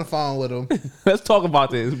could get on the phone with him, Let's talk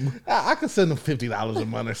about this. I could send him $50 a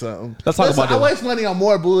month or something. Let's talk about I this. waste money on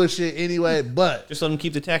more bullshit anyway, but Just let them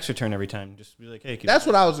keep the tax return every time. Just be like, hey, keep that's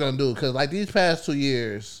what I was gonna do because like these past 2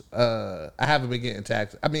 years, I haven't been getting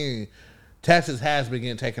taxed. I mean, taxes has been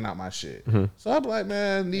getting taken out my shit. So I'm like,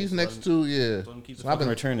 man, these next 2 years. Let them keep the So I've fucking been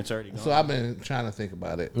return. It's already gone. so I've been trying to think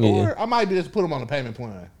about it, Yeah. or I might be just put them on a payment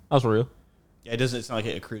plan. That's real. Yeah, it doesn't. It's not like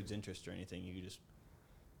it accrues interest or anything. You just.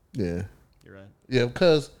 Yeah, You're right. yeah,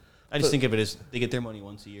 because I just think of it as they get their money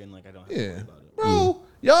once a year, and like I don't have to worry about it. bro,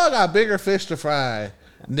 y'all got bigger fish to fry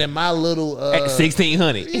than my little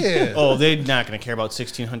 1,600. Yeah. Oh, they're not gonna care about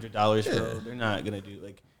 $1,600, bro. They're not gonna do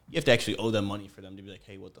like. You have to actually owe them money for them to be like,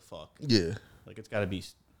 hey, what the fuck? Yeah. Like it's got to be.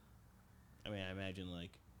 I mean, I imagine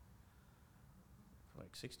like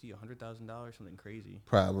 60, $100,000, something crazy.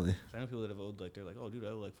 Probably. I know people that have owed like they're like, oh, dude, I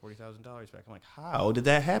owe like $40,000 back. I'm like, how did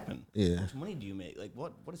that happen? Yeah. How much money do you make? Like,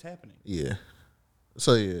 what is happening? Yeah.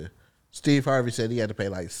 So yeah. Steve Harvey said he had to pay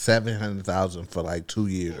like $700,000 for like 2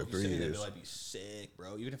 years or 3 years. Bill, I'd be sick,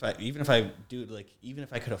 bro. Even if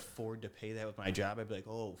I could afford to pay that with my job, I'd be like,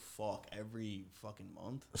 oh fuck, every fucking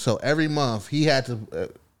month. So every month he had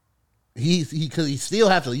to, because he still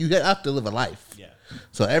have to. You have to live a life. Yeah.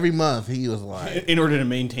 So every month he was like, In order to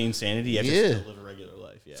maintain sanity, you have to Yeah. still live a regular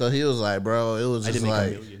life. Yeah. so he was like, bro, it was I just didn't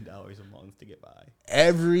make like $1 million a month to get by.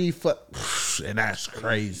 and that's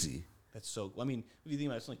crazy. That's so. I mean, what do you think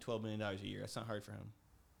about it? It's like $12 million a year. That's not hard for him.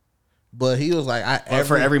 But he was like,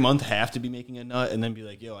 For every month, have to be making a nut, and then be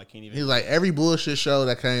like, yo, I can't even. he was like, every bullshit show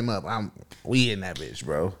that came up, we in that bitch,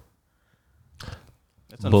 bro.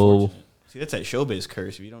 That's unfortunate. See, that's that showbiz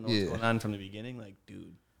curse. If you don't know Yeah. what's going on from the beginning, like,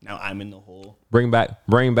 dude, now I'm in the hole. Bring back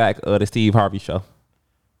the Steve Harvey show.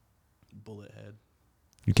 Bullet head.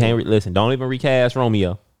 You can't listen. Don't even recast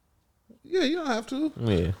Romeo. Yeah, you don't have to.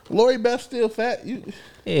 Yeah, Lori Beth still fat.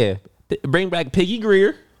 yeah. Bring back Piggy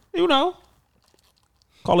Greer. You know,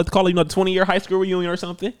 call it the 20-year high school reunion or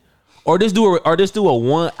something. Or just do a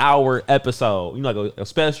 1 hour episode. You know, like a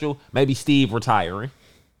special. Maybe Steve retiring.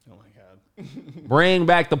 Oh my god. Bring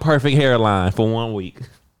back the perfect hairline for 1 week.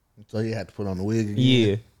 So he had to put on the wig again.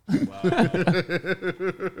 Yeah.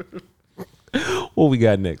 What we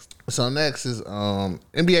got next? So next is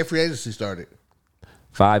NBA free agency started.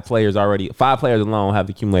 5 players alone have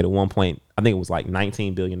accumulated 1 point. I think it was like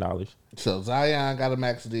 $19 billion. So Zion got a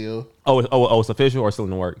max deal. Oh, it's official or still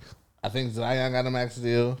in the works? I think Zion got a max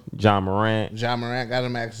deal. John Morant, got a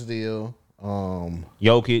max deal.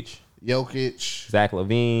 Jokic, Zach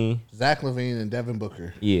Levine, and Devin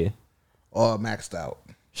Booker yeah. all maxed out.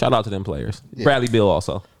 Shout out to them players. Yeah. Bradley Beal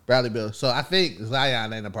also. Bradley Beal. So I think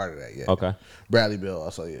Zion ain't a part of that yet. Okay. Bradley Beal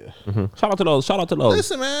also, yeah. Shout out to those.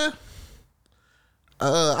 Listen, man.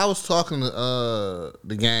 I was talking to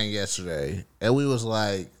the gang yesterday, and we was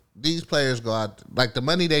like, these players go out, like the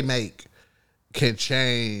money they make can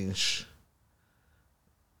change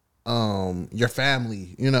your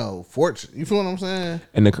family, fortune. You feel what I'm saying?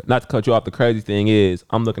 And not to cut you off, the crazy thing is,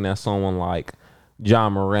 I'm looking at someone like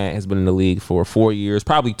John Morant has been in the league for 4 years,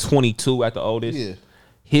 probably 22 at the oldest. Yeah.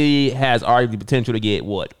 He has already the potential to get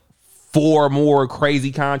 4 more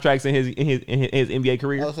crazy contracts in his NBA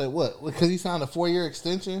career. I was like, what? Because he signed a 4-year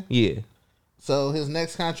extension? Yeah. So his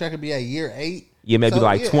next contract would be at year 8? Yeah, maybe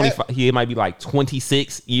So, 25. He might be like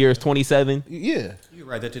 26 years, 27, Yeah. You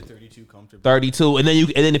ride that to 32 comfortably. 32, and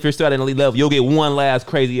then if you're still at an elite level, you'll get one last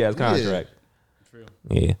crazy ass contract. True.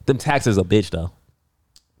 Yeah, them taxes a bitch though.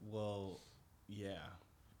 Well, yeah.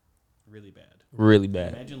 Really bad. Really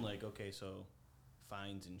bad. Imagine okay, so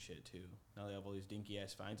fines and shit too. Now they have all these dinky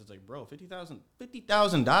ass fines. It's like, bro, $50,000.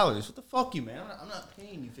 What the fuck, you man? I'm not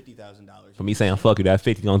paying you $50,000. For me saying fuck you, that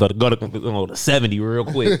 50 gonna go to 70 real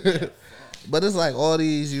quick. But it's like all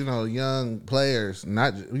these, young players,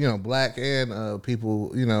 not, black and people,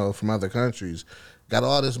 from other countries, got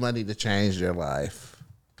all this money to change their life.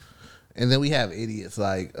 And then we have idiots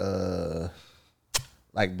like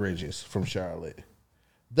Bridges from Charlotte.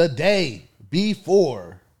 The day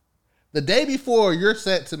before you're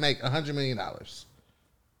set to make $100 million,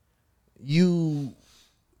 you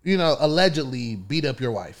allegedly beat up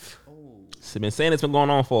your wife. I've been saying it's been going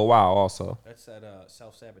on for a while also. That's that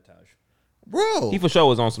self-sabotage. Bro. He for sure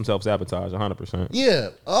was on some self-sabotage, 100%. Yeah,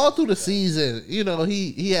 all through the season,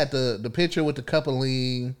 he had the picture with the cup of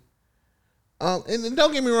lean. And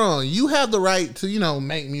don't get me wrong, you have the right to,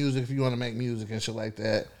 make music if you want to make music and shit like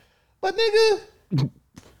that. But nigga,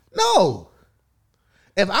 no.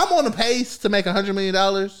 If I'm on a pace to make $100 million,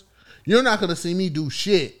 you're not going to see me do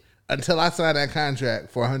shit until I sign that contract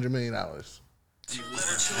for $100 million. Let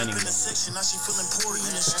her chill up in the section, now she feeling poor.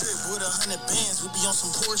 In the strip with 100 bands, we be on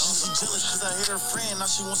some Porsche. She jealous cause I hit her friend,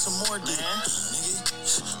 now she wants some more dick.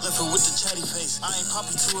 Nigga, left her with the chatty face. I ain't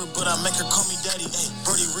poppy to her, but I make her call me daddy. Ay,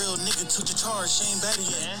 Birdie real nigga took the charge, she ain't batty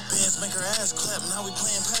yet. Bands make her ass clap, now we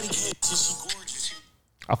playing patty cake. She gorgeous.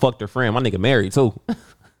 I fucked her friend. My nigga married too.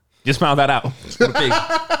 Just found that out.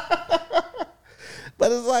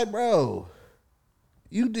 But it's like, bro,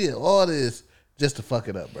 you did all this just to fuck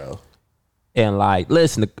it up, bro. And like,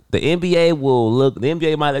 listen, the NBA will look. The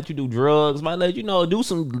NBA might let you do drugs, might let you do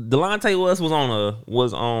some. Delonte West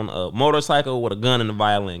was on a motorcycle with a gun in the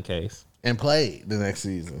violin case And played the next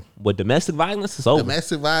season. But domestic violence is over.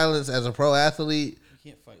 Domestic violence as a pro athlete,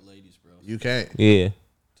 You can't fight ladies, bro. you can't. Yeah.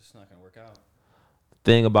 It's not gonna work out.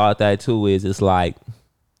 Thing about that too is it's like,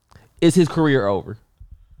 is his career over?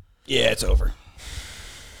 Yeah, it's over.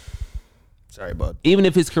 Sorry, bud. Even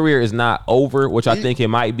if his career is not over, which I think it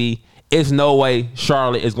might be, it's no way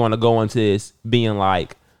Charlotte is going to go into this being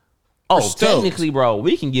like, oh, stoked. technically, bro,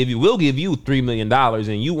 we'll give you $3 million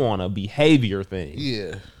and you want a behavior thing.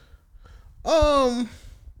 Yeah.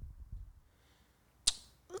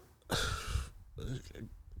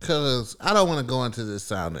 Because I don't want to go into this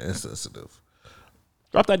sounding insensitive.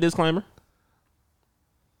 Drop that disclaimer.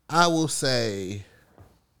 I will say,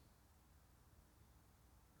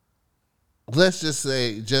 let's just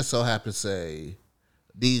say, just so happen to say,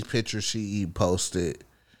 these pictures she posted,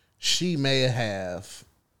 she may have,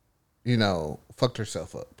 fucked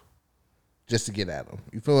herself up just to get at him.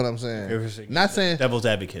 You feel what I'm saying? Not saying Devil's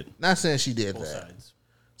advocate. Not saying she did Both that. sides.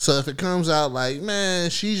 So if it comes out like, man,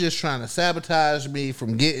 she's just trying to sabotage me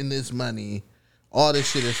from getting this money, all this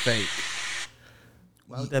shit is fake.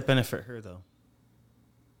 Why would that benefit her though?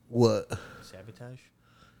 What? Sabotage?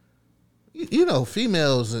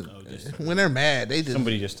 Females, just when they're mad, they just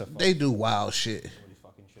somebody just to fuck. they do wild shit. Somebody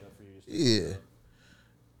fucking shit up for you. Yeah.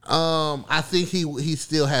 I think he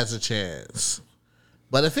still has a chance.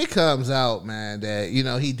 But if it comes out, man, that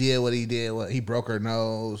he did what he did, he broke her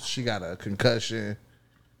nose, she got a concussion,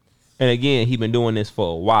 And again, he been doing this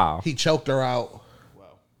for a while. he choked her out.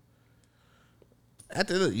 Wow.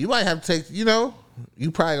 You might have to take, you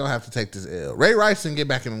probably gonna have to take this L. Ray Rice didn't get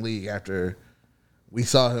back in the league after we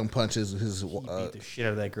saw him punch his. He beat the shit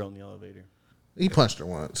out of that girl in the elevator. He punched her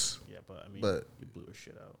once. Yeah, but I mean, But- he blew her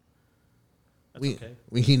shit out. That's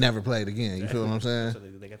okay. He never played again. You feel what I'm saying? So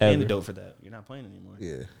they got the Ever. antidote for that. You're not playing anymore.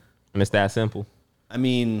 Yeah. And it's that simple. I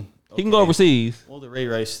mean, He can go overseas. Well, the Ray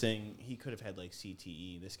Rice thing, he could have had like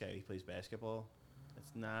CTE. This guy, he plays basketball.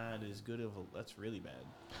 That's not as good of a. That's really bad.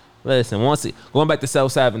 Listen, going back to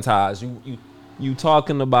self-sabotage, you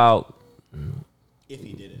talking about If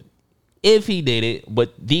he did it. if he did it,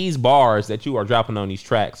 but these bars that you are dropping on these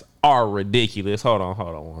tracks are ridiculous. Hold on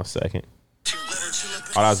 1 second.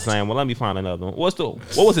 Oh, I was saying, well, let me find another one. What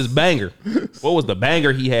was his banger? What was the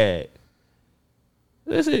banger he had?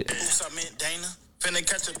 That's it. Oops, I meant Dana. Finna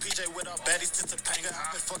catch a PJ with our baddies to Topanga.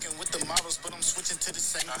 I've been fucking with the models, but I'm switching to the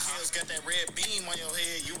same. Kale's got that red beam on your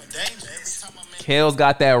head, you in danger. Every time I make Kale's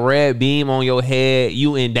got that red beam on your head.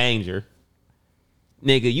 You in danger.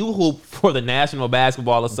 Nigga, you hoop for the National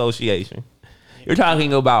Basketball Association. You're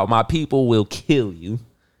talking about my people will kill you.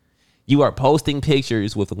 You are posting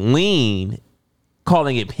pictures with lean,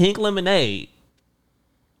 calling it pink lemonade,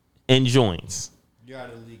 and joints. You're out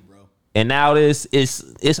of the league, bro. And now it's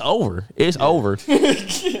over. It's over.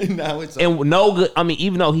 Now it's And no good. I mean,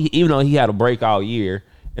 even though he had a breakout year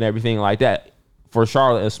and everything like that, for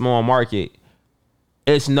Charlotte, a small market,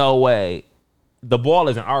 it's no way. The ball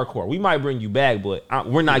is in our court. We might bring you back, but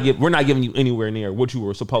we're not giving you anywhere near what you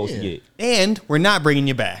were supposed to get. And we're not bringing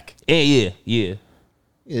you back. And yeah.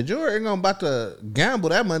 Yeah, Jordan about to gamble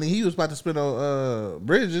that money he was about to spend on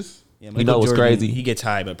Bridges. Yeah, You know what's crazy? He gets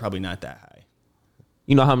high, but probably not that high.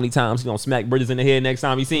 You know how many times he's gonna smack Bridges in the head next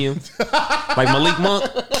time you see him? Like Malik Monk,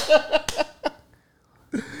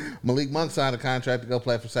 Malik Monk signed a contract to go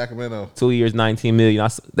play for Sacramento. 2 years, $19 million.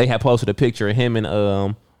 They had posted a picture of him and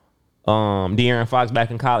De'Aaron Fox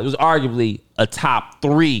back in college. It was arguably a top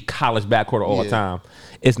 3 college backcourt of all time.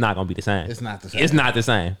 It's not gonna be the same. It's not the same. It's not the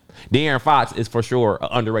same. De'Aaron Fox is for sure an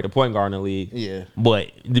underrated point guard in the league. Yeah.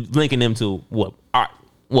 But linking them to what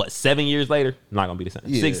 7 years later, not gonna be the same.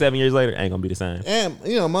 Yeah. 6-7 years later, ain't gonna be the same. And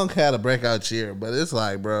Monk had a breakout year, but it's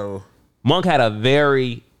like, bro, Monk had a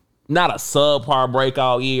very not a subpar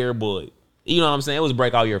breakout year, but you know what I'm saying. It was a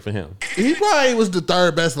breakout year for him. he probably was the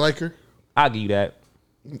third best Laker I'll give you that.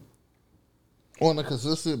 on a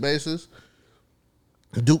consistent basis.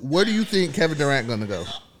 Where do you think Kevin Durant gonna go?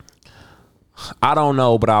 I don't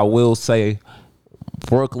know, but I will say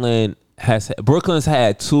Brooklyn's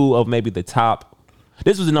had 2 of maybe the top.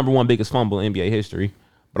 This was the number one biggest fumble in NBA history.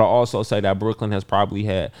 But I also say that Brooklyn has probably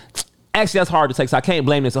had. Actually, that's hard to take. So I can't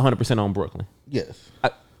blame this 100% on Brooklyn. Yes.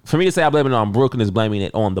 For me to say I blame it on Brooklyn is blaming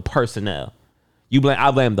it on the personnel.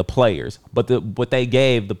 I blame the players, but they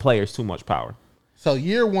gave the players too much power. So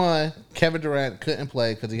year one, Kevin Durant couldn't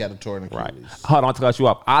play because he had a torn Achilles. Right. Hold on to cut you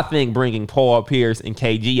off. I think bringing Paul Pierce and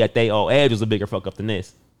KG at their old edge was a bigger fuck up than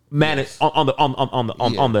this. Man, it's on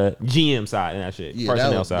the GM side and that shit. Yeah,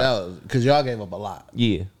 personnel side. that was because y'all gave up a lot.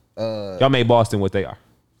 Yeah. Y'all made Boston what they are.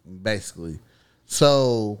 Basically.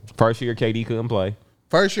 So First year KD couldn't play.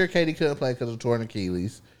 KD couldn't play because of torn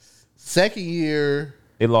Achilles. Second year.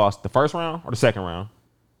 It lost the first round or the second round?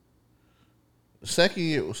 Second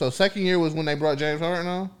year. So second year was when they brought James Harden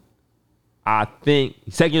on? I think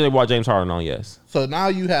second year they brought James Harden on, yes. So now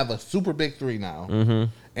you have a super big three now.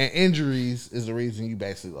 Mm-hmm. And injuries is the reason you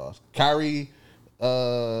basically lost. Kyrie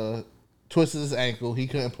twisted his ankle. He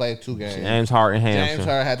couldn't play 2 games. James Harden hamstring. James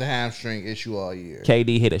Harden had the hamstring issue all year.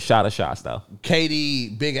 KD hit a shot of shots, though.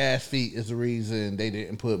 KD, big ass feet is the reason they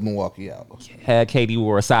didn't put Milwaukee out. Had KD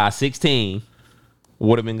wore a size 16,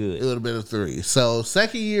 would have been good. It would have been a 3. So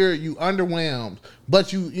second year you underwhelmed,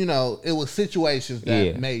 but you know it was situations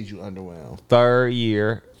that made you underwhelmed. Third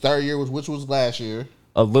year was which was last year.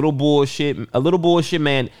 A little bullshit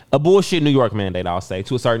man, a bullshit New York mandate, I'll say,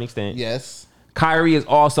 to a certain extent. Yes. Kyrie is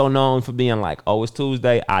also known for being like, oh, it's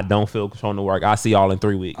Tuesday. I don't feel control to work. I see y'all in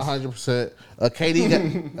 3 weeks. 100%.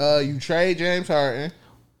 KD got you trade James Harden.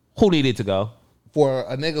 Who needed to go? For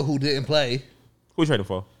a nigga who didn't play. Who you traded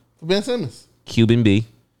for? For Ben Simmons. Cuban B.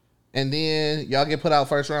 And then y'all get put out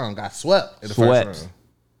first round. Got swept in the first round.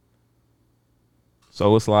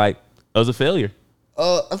 So it's like, it was a failure.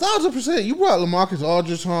 1,000%. You brought LaMarcus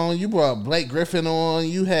Aldridge on. You brought Blake Griffin on.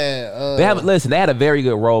 You had they had a very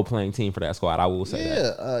good role playing team for that squad. I will say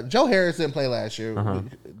that. Yeah, Joe Harris didn't play last year.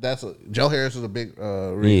 Joe Harris was a big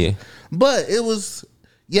reason. Yeah. But it was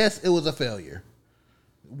a failure.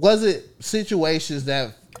 Was it situations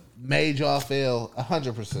that made y'all fail?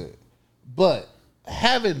 100%. But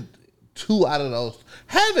having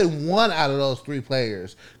one out of those 3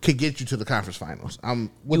 players could get you to the conference finals.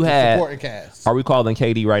 With the supporting cast. Are we calling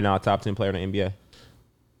KD right now a top 10 player in the NBA?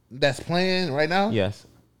 That's playing right now? Yes.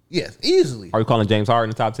 Yes, easily. Are we calling James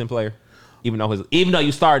Harden a top 10 player? Even though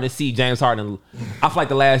you're starting to see James Harden, I feel like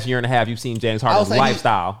the last year and a half you've seen James Harden's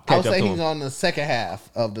lifestyle catch up to him. I would say he's on the second half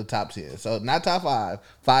of the top 10. So not top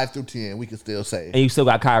 5 through 10, we can still say. And you still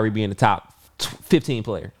got Kyrie being the top 15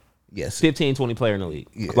 player. Yes. 15, 20 player in the league.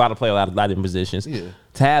 Yeah. A lot of players, a lot of different positions. Yeah.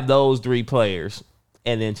 To have those 3 players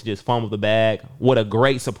and then to just fumble the bag, what a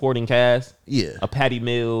great supporting cast. Yeah. A Patty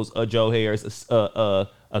Mills, a Joe Harris, a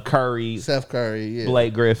Curry. Seth Curry, yeah.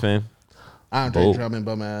 Blake Griffin. Andre Drummond,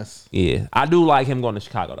 bum ass. Yeah. I do like him going to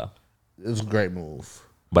Chicago, though. It was a great move.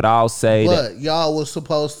 But I'll say that y'all was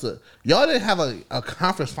supposed to. Y'all didn't have a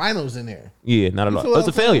conference finals in there. Yeah, not at all. It was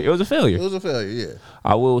a failure. It was a failure. Yeah.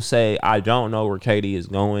 I will say I don't know where KD is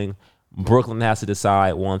going. Brooklyn has to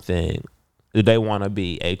decide one thing. Do they want to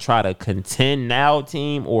be a try to contend now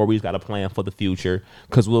team, or we got to plan for the future?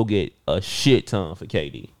 Because we'll get a shit ton for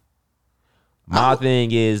KD. My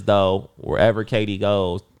thing is, though, wherever KD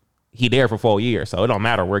goes, he there for 4 years. So it don't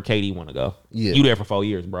matter where KD want to go. Yeah. You there for 4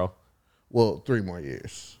 years, bro. Well, 3 more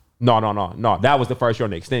years. No. That was the first year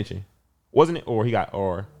on the extension, wasn't it? Or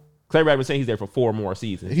because everybody was saying he's there for 4 more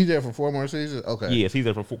seasons. He's there for 4 more seasons. Okay. Yes, he's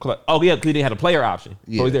there for 4. Oh yeah, because he didn't have a player option,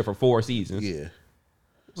 so he's there for 4 seasons. Yeah.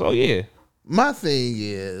 So yeah. My thing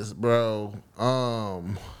is, bro.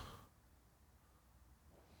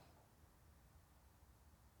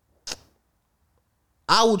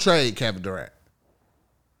 I will trade Kevin Durant.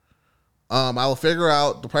 I will figure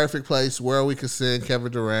out the perfect place where we can send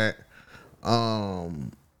Kevin Durant.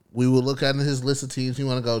 We will look at his list of teams he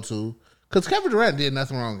want to go to. Because Kevin Durant did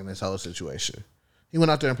nothing wrong in this whole situation. He went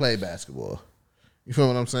out there and played basketball. You feel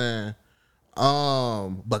what I'm saying?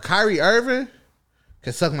 But Kyrie Irving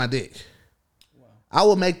can suck my dick. Wow. I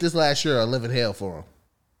will make this last year a living hell for him.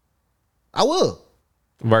 I will.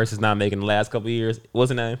 Versus not making the last couple of years. What's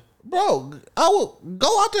the name? Bro, I will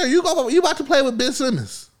go out there. You about to play with Ben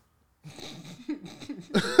Simmons.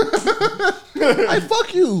 Like,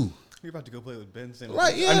 fuck you. You're about to go play with Ben Simmons.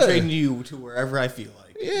 Right, yeah. I'm trading you to wherever I feel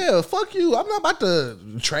like. Yeah, fuck you. I'm not about to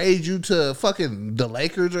trade you to fucking the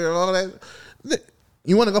Lakers or all that.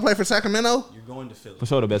 You want to go play for Sacramento? You're going to Philly. For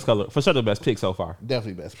sure the best color. For sure the best pick so far.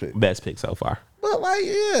 Definitely best pick. Best pick so far. But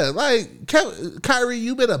Kyrie,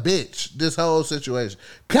 you been a bitch this whole situation.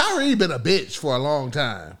 Kyrie been a bitch for a long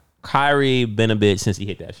time. Kyrie been a bitch since he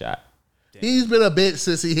hit that shot. He's been a bitch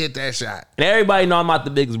since he hit that shot. And everybody know I'm not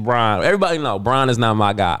the biggest Bron. Everybody know Bron is not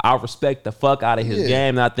my guy. I respect the fuck out of his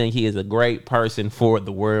game, and I think he is a great person for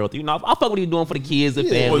the world. You know, I fuck what he's doing for the kids, the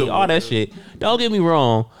family, all that shit. Don't get me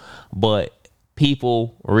wrong, but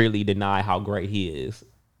people really deny how great he is.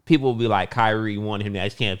 People will be like, Kyrie won him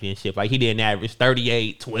that championship. Like, he didn't average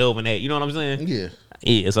 38, 12, and 8. You know what I'm saying? Yeah.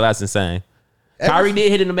 Yeah, so that's insane. Kyrie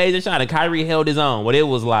did hit an amazing shot, and Kyrie held his own, but it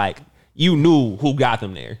was like, you knew who got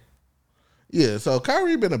them there. Yeah, so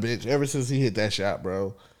Kyrie been a bitch ever since he hit that shot,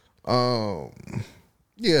 bro.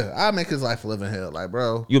 Yeah, I make his life a living hell. Like,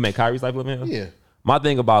 bro. You make Kyrie's life living hell? Yeah. My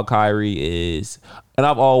thing about Kyrie is, and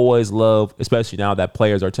I've always loved, especially now that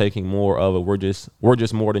players are taking more of it, we're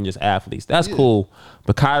just more than just athletes. That's cool.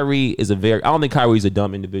 But Kyrie is I don't think Kyrie's a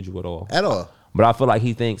dumb individual at all. At all. But I feel like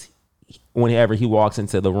he thinks whenever he walks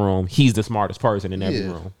into the room, he's the smartest person in every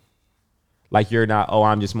room. Like, you're not,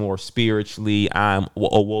 I'm just more spiritually, I'm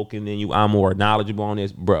awoken than you, I'm more knowledgeable on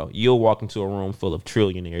this. Bro, you'll walk into a room full of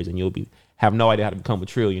trillionaires and you'll have no idea how to become a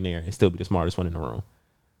trillionaire and still be the smartest one in the room.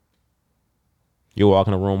 You'll walk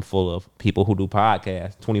in a room full of people who do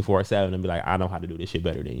podcasts 24/7 and be like, I know how to do this shit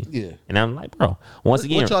better than you. Yeah. And I'm like, bro, once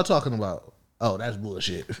again. What y'all talking about? Oh, that's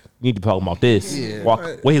bullshit. You need to talk about this. Yeah.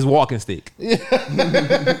 With his walking stick. Yeah.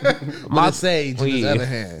 My sage in his other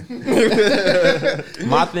hand.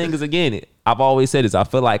 My thing is, again, I've always said this. I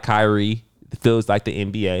feel like Kyrie feels like the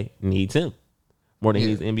NBA needs him more than he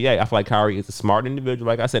needs the NBA. I feel like Kyrie is a smart individual,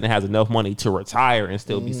 like I said, and has enough money to retire and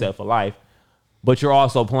still be set for life. But you're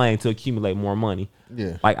also playing to accumulate more money.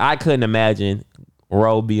 Yeah. Like, I couldn't imagine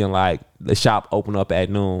Ro being like, the shop open up at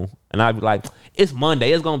noon. And I'd be like, it's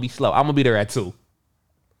Monday. It's going to be slow. I'm going to be there at 2.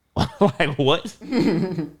 Like, what?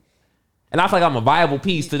 And I feel like I'm a viable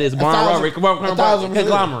piece to this conglomerate.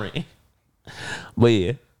 But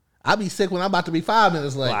yeah. I'll be sick when I'm about to be 5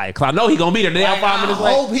 minutes late. Like, cause I know he's going to be there today. I'm 5 minutes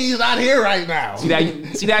late. I hope he's not here right now. See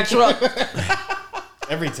that truck?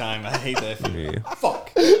 Every time. I hate that feeling. Yeah.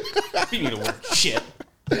 Fuck. You need to work. Shit.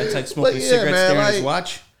 That's like smoking cigarettes, staring at his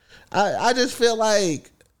watch. I just feel like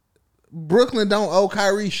Brooklyn don't owe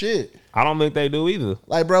Kyrie shit. I don't think they do either.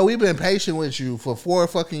 Like, bro, we've been patient with you for 4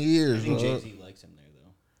 fucking years. I think Jay-Z likes him there,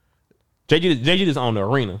 though. Jay-Z just owned the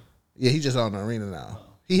arena. Yeah, he just owned the arena now.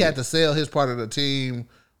 He had to sell his part of the team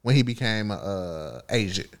when he became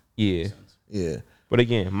agent. Yeah. Yeah. But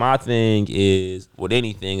again, my thing is, with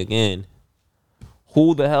anything, again,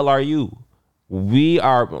 who the hell are you? We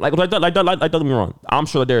are, like don't get me wrong, I'm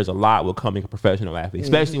sure there's a lot with becoming a professional athlete,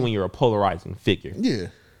 especially when you're a polarizing figure. Yeah.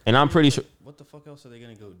 And I'm pretty sure. What the fuck else are they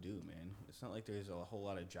going to go do, man? It's not like there's a whole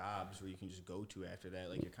lot of jobs where you can just go to after that.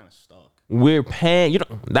 Like, you're kind of stuck. We're paying,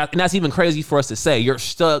 that's even crazy for us to say. You're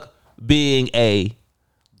stuck being a.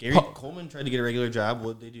 Gary Coleman tried to get a regular job.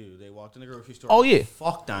 What'd they do? They walked in the grocery store. Oh, yeah.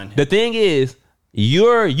 Fucked on him. The thing is,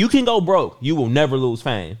 you can go broke. You will never lose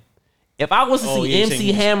fame. If I was to see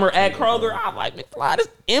MC Hammer at Kroger, I'm like, McFly, this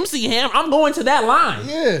MC Hammer, I'm going to that line.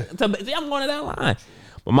 Yeah. I'm going to that line.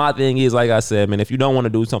 But my thing is, like I said, man, if you don't want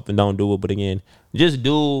to do something, don't do it. But again, just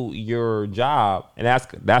do your job. And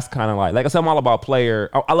that's kind of like I said, I'm all about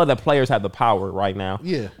player. I love that players have the power right now.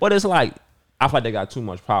 Yeah. But it's like, I feel like they got too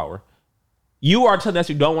much power. You are telling us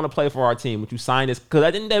you don't want to play for our team, but you signed this. Because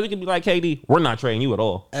at the end of the day, we can be like, KD, we're not trading you at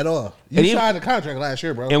all. At all. You signed a contract last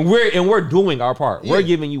year, bro. And we're doing our part. Yeah. We're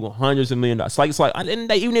giving you hundreds of $1 millions. It's like at the end of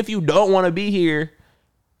the day, even if you don't want to be here,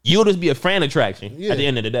 you'll just be a fan attraction at the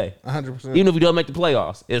end of the day. 100%. Even if you don't make the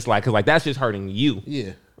playoffs. It's like, because that's just hurting you.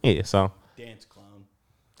 Yeah. Yeah, so. Dance clown.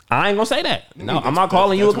 I ain't going to say that. No, I'm not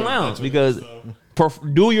calling you a clown because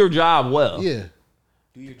do your job well. Yeah.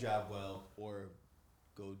 Do your job well or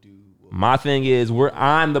go do. My thing is,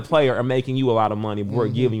 I'm the player. I'm making you a lot of money. But we're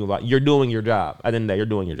giving you a lot. You're doing your job. At the end of the day, you're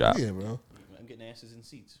doing your job. Yeah, bro. I'm getting asses in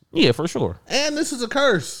seats. Yeah, for sure. And this is a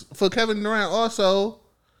curse for Kevin Durant also.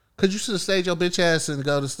 Because you should have stayed your bitch ass and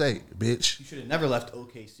go to state, bitch. You should have never left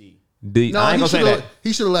OKC. I ain't gonna say that.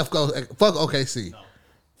 He should have left. Fuck OKC. No.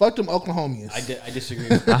 Fuck them Oklahomians. I disagree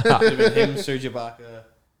with him, Serge Ibaka,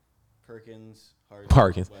 Perkins,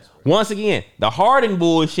 Harden. Westbrook. Once again, the Harden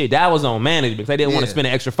bullshit, that was on management because they didn't want to spend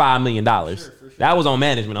an extra $5 million. For sure. That was on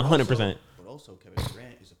management, 100%. But also, Kevin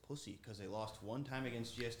Durant is a pussy because they lost one time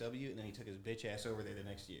against GSW and then he took his bitch ass over there the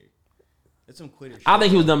next year. That's some quitter shit. I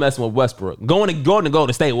think he was done messing with Westbrook. Going to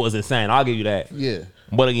Golden State was insane. I'll give you that. Yeah.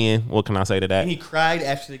 But again, what can I say to that? And he cried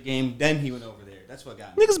after the game, then he went over there. That's what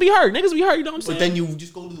got me. Niggas be hurt, you know what I'm saying? But then you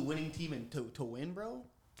just go to the winning team and to win, bro?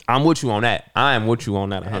 I'm with you on that. I am with you on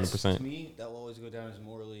that 100%. To me, that will always go down as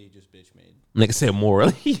morally just bitch made. Nigga said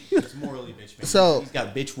morally. It's morally bitch made. So he's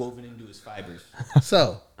got bitch woven into his fibers.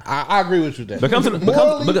 So I agree with you there. But come to the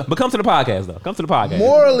podcast though. Come to the podcast.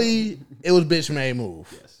 Morally, it was bitch made move.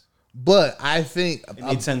 Yes. But I think It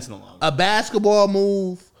made sense in the long run. a basketball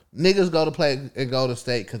move, niggas go to play and go to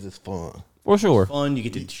state because it's fun. For sure. Fun, you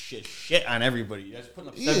get to shit on everybody. You guys putting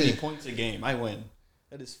up 70 points a game. I win.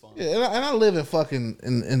 That is fun. Yeah, and I live in fucking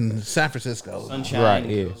in San Francisco. Sunshine, Right,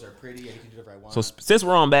 yeah. girls are pretty. I can do whatever I want. So since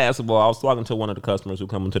we're on basketball, I was talking to one of the customers who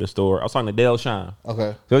come into the store. I was talking to Dale Shine.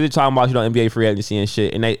 Okay. So they're talking about NBA free agency and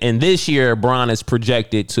shit. And this year, Bron is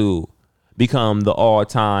projected to become the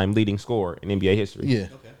all-time leading scorer in NBA history. Yeah.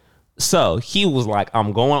 Okay. So he was like,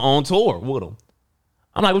 I'm going on tour with him.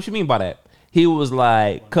 I'm like, what you mean by that? He was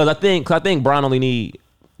like, cause I think Bron only need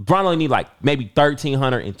like maybe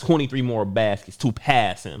 1,323 more baskets to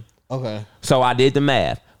pass him. Okay. So I did the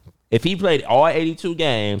math. If he played all 82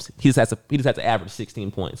 games, he just has to average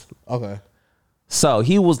 16 points. Okay. So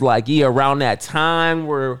he was like, yeah, around that time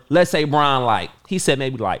where, let's say Bron, like, he said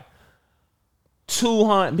maybe like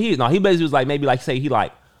 200. He basically was like, maybe like, say he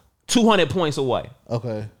like 200 points away.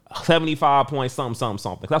 Okay. 75 points, something.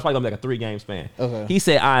 That's probably gonna be like a 3-game span. Okay. He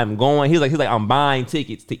said, I'm going. He's like, I'm buying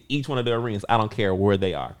tickets to each one of the arenas. I don't care where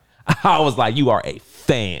they are. I was like, you are a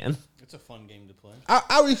fan. It's a fun game to play.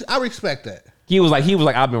 I respect that. He was like,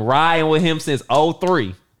 I've been riding with him since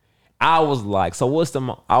 2003. I was like, so what's the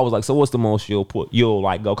most you'll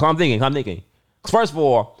like go? Cause I'm thinking, 'cause first of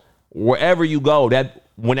all, wherever you go, that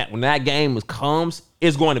when that game comes,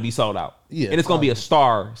 it's going to be sold out. Yeah, and it's going to be a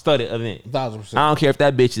star-studded event. 1,000%. I don't care if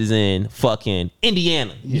that bitch is in fucking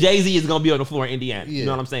Indiana. Yeah. Jay-Z is going to be on the floor in Indiana. Yeah. You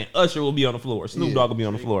know what I'm saying? Usher will be on the floor. Snoop Yeah. Dogg will be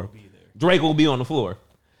on the floor. Drake will be on the floor.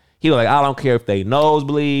 He was like, I don't care if they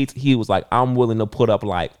nosebleeds. He was like, I'm willing to put up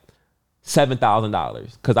like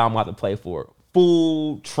 $7,000 because I'm about to play for it.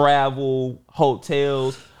 Food, travel,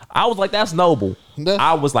 hotels. I was like, that's noble.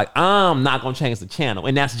 I was like, I'm not going to change the channel.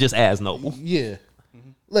 And that's just as noble. Yeah.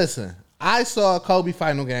 Listen, I saw a Kobe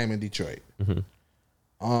final game in Detroit.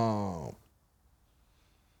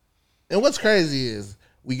 And what's crazy is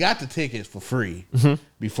we got the tickets for free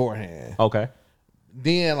beforehand. Okay.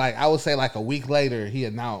 Then, like, I would say like a week later, he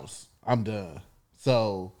announced, I'm done.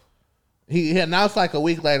 So he announced like a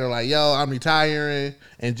week later, like, yo, I'm retiring.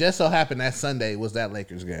 And just so happened that Sunday was that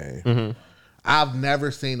Lakers game. I've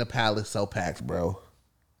never seen the Palace so packed, bro.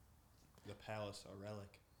 The Palace, a relic.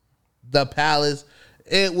 The Palace,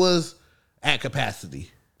 it was at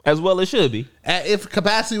capacity. As well it should be. If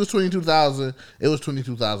capacity was 22,000, it was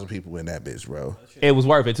 22,000 people in that bitch, bro. It was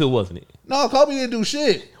worth it too, wasn't it? No, Kobe didn't do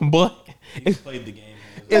shit. But He played the game.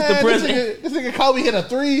 it's the Man, president. This nigga Kobe hit a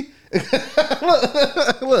 3.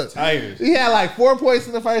 Look, Tired. he had like 4 points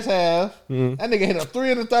in the first half. That nigga hit a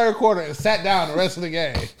 3 in the third quarter and sat down the rest of the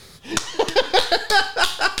game.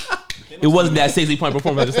 It wasn't that 60-point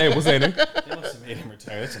performance at the Staples Center. They must have made him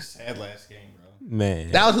retire. That's a sad last game, bro.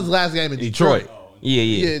 Man. That was his last game in Detroit. Yeah.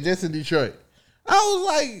 Yeah, just in Detroit. I was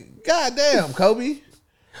like, God damn, Kobe.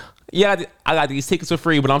 Yeah, I got these tickets for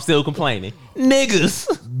free, but I'm still complaining.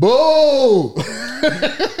 Niggas. Boo!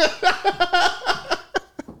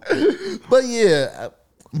 But yeah,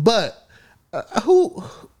 who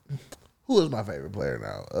is my favorite player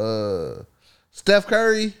now? Steph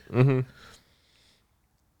Curry.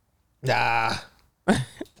 Nah,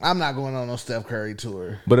 I'm not going on no Steph Curry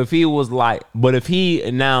tour. But if he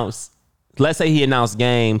announced, let's say he announced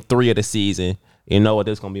game 3 of the season, you know what,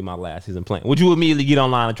 this is going to be my last season playing. Would you immediately get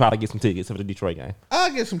online and try to get some tickets for the Detroit game?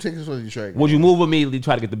 I'll get some tickets for the Detroit. Would you move immediately to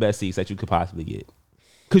try to get the best seats that you could possibly get?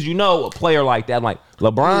 Because you know a player like that, like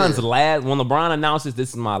LeBron's last, when LeBron announces this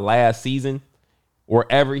is my last season,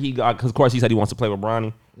 wherever he got, because of course he said he wants to play with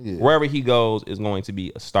Bronny, wherever he goes is going to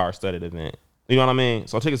be a star-studded event. You know what I mean?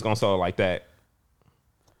 So tickets going to sell like that.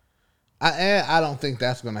 I don't think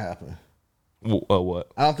that's going to happen. What?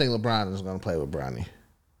 I don't think LeBron is going to play with Bronny.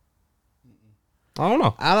 I don't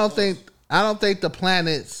know. I don't think the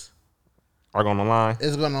planets Are going to line?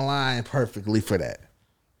 is going to align perfectly for that.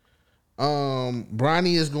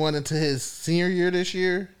 Bronny is going into his senior year this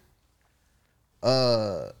year.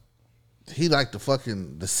 He like the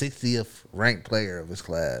 60th ranked player of his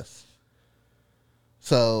class.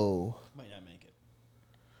 So Might not make it.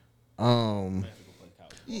 um Might have to go play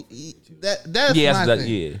college. that's Yeah, my that's-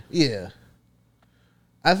 thing. Yeah.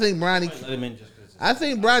 I think Bronny Might let him in just because. I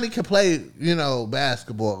think Bronny can play,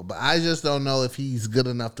 basketball, but I just don't know if he's good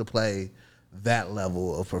enough to play that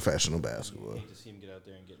level of professional basketball. I hate to see him get out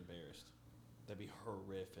there and get embarrassed. That'd be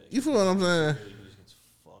horrific. You feel what I'm saying? He just gets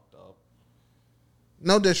fucked up.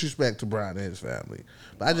 No disrespect to Bron and his family,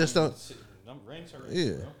 but I just don't. Ranks are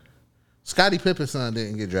Yeah. bro. Scottie Pippen's son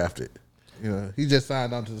didn't get drafted. He just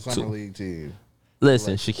signed on to the summer league team.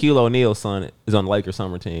 Listen, Shaquille O'Neal's son is on the Lakers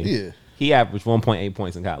summer team. Yeah. He averaged 1.8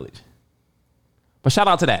 points in college. But shout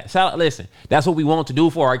out to that. Listen, that's what we want to do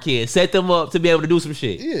for our kids. Set them up to be able to do some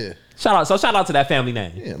shit. Yeah. Shout out to that family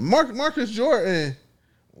name. Yeah. Marcus Jordan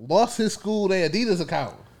lost his school day Adidas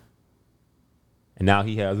account. And now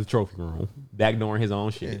he has a trophy room, backdooring his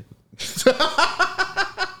own shit.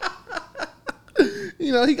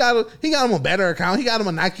 You know, he got him a better account. He got him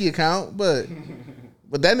a Nike account, but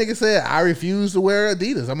that nigga said, I refuse to wear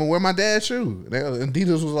Adidas. I'm gonna wear my dad's shoe. And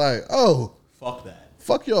Adidas was like, oh, Fuck that.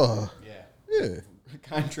 fuck y'all. Yeah. Yeah.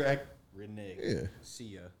 Contract reneged. Yeah.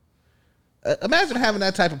 See ya. Imagine having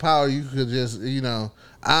that type of power. You could just,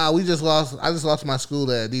 I just lost my school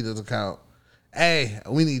Adidas account. Hey,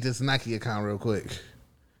 we need this Nike account real quick.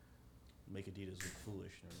 Make Adidas look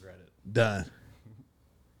foolish and regret it. Done.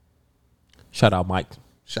 Shout out, Mike.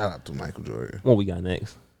 Shout out to Michael Jordan. What we got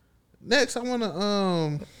next? Next, I want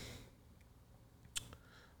to,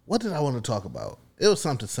 what did I want to talk about? It was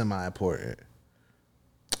something semi-important.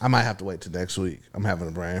 I might have to wait till next week. I'm having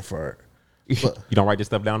a brain fart. But You don't write this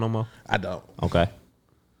stuff down no more? I don't. Okay.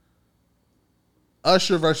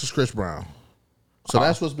 Usher versus Chris Brown. So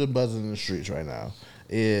that's what's been buzzing in the streets right now.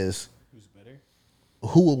 Is Who's better?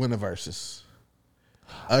 who will win the versus?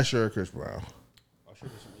 Usher or Chris Brown? Usher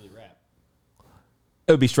doesn't really rap.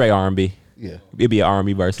 It would be straight R&B. Yeah. It'd be an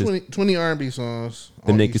R&B versus. 20 R&B songs.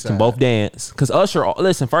 The on niggas each can side. both dance. Because Usher,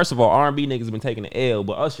 listen, first of all, R&B niggas have been taking the L,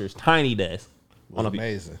 but Usher's tiny desk. Was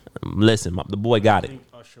amazing. Listen, the boy got I it. think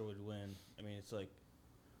Usher would win. I mean, it's like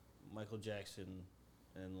Michael Jackson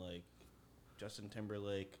and like Justin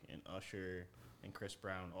Timberlake and Usher and Chris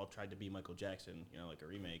Brown all tried to be Michael Jackson, like a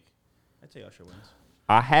remake. I'd say Usher wins.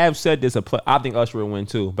 I have said this. I think Usher will win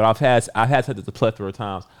too, but I've had said this a plethora of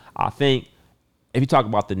times. I think if you talk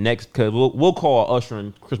about the next, because we'll call Usher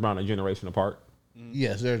and Chris Brown a generation apart.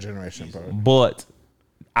 Yes, they're a generation apart. But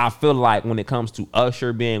I feel like when it comes to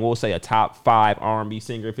Usher being, we'll say, a top 5 R&B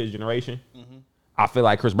singer of his generation, I feel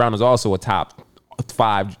like Chris Brown is also a top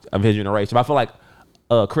 5 of his generation. But I feel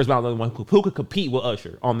like Chris Brown is the only one who could compete with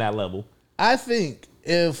Usher on that level. I think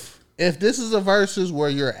if this is a versus where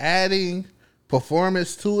you're adding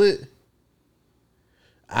performance to it,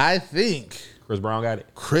 I think Chris Brown got it.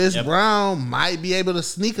 Chris Brown might be able to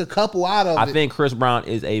sneak a couple out of it. I think Chris Brown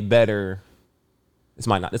is a better. This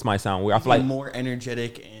might sound weird. I feel like more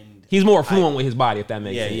energetic and he's more fluent with his body, if that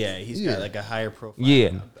makes sense. yeah. He's got like a higher profile.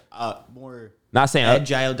 Yeah. More Not saying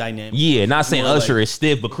agile dynamic. Yeah, not saying More, Usher like, is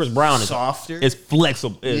stiff, but Chris Brown is softer. Is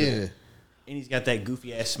flexible. Yeah. And he's got that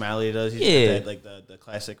goofy ass smile he does. He's Yeah. got that, like the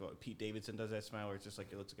classic Pete Davidson does that smile where it's just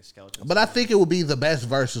like it looks like a skeleton. But I think it would be the best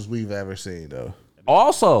versus we've ever seen, though.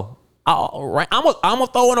 Also, I'm gonna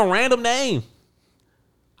throw in a random name.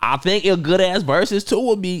 I think a good ass versus too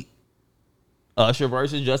would be Usher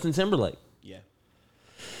versus Justin Timberlake. Yeah.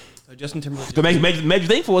 So Justin Timberlake. To make you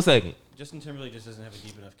think for a second. Justin Timberlake just doesn't have a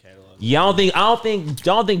deep enough catalog. Yeah, I don't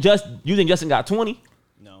think Justin got 20?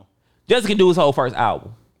 No. Justin can do his whole first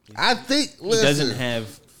album. I think, He listen, doesn't have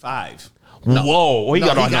 5. Whoa, he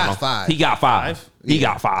got 5. He got 5. He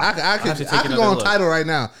got 5. I have to could take go another on look. title right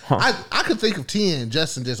now. I could think of 10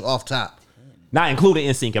 Justin just off top. Not including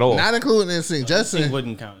NSYNC at all. Not including NSYNC. Justin Justin,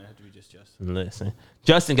 wouldn't count. It had to be just Justin. Listen,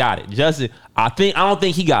 Justin got it. Justin, I don't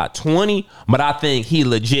think he got 20, but I think he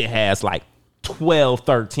legit has like 12,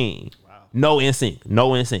 13. Wow. No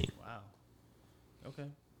NSYNC. Wow. Okay.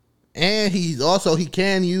 and he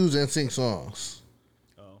can use NSYNC songs.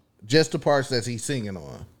 Oh. Just the parts that he's singing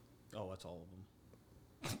on. Oh, that's all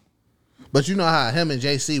of them. But you know how him and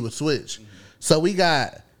JC would switch. Mm-hmm. So we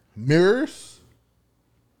got Mirrors.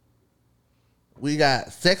 We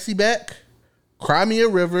got Sexy Back, Cry Me a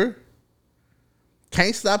River,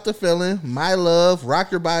 Can't Stop the Feeling, My Love, Rock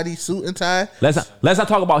Your Body, Suit and Tie. Let's not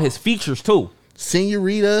talk about his features too.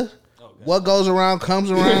 Senorita, What Goes Around Comes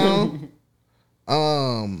Around.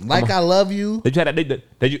 Like I Love You. Did you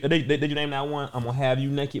name that one? I'm gonna have you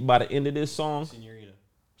naked by the end of this song. Senorita.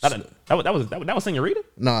 That was Senorita.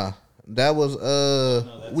 Nah, that was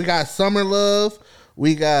we got Summer Love.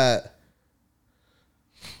 We got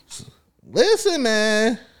listen,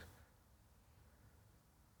 man.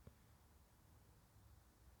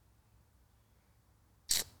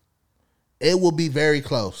 It will be very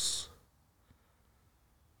close.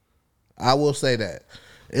 I will say that.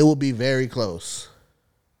 It will be very close.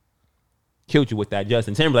 Killed you with that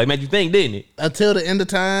Justin Timberlake. Made you think, didn't it? Until the end of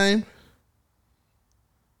time.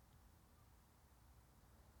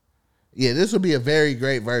 Yeah, this will be a very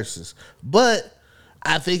great versus. But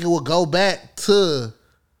I think it will go back to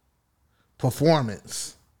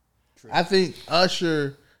performance. True. I think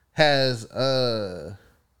Usher has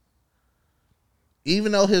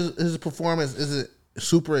even though his performance isn't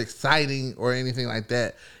super exciting or anything like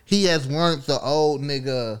that, he has learned the old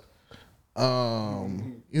nigga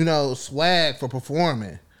you know, swag for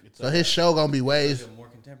performing. So his show gonna be ways. It's a more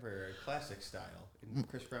contemporary, classic style. And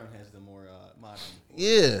Chris Brown has the more modern.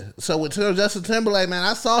 Yeah. So with Justin Timberlake, man,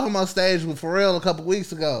 I saw him on stage with Pharrell a couple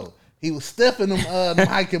weeks ago. He was stiffing them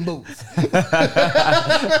hiking boots.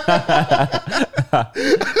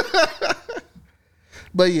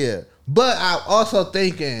 But yeah. But I'm also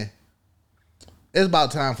thinking it's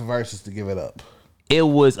about time for Versus to give it up. It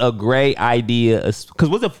was a great idea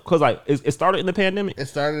because like it started in the pandemic. It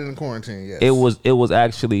started in quarantine. Yes. It was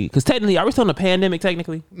actually because technically, are we still in the pandemic?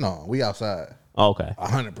 Technically, no, we outside. Okay,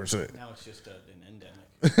 100%. Now it's just an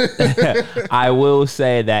endemic. I will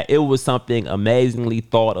say that it was something amazingly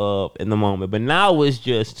thought of in the moment, but now it's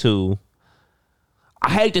just too. I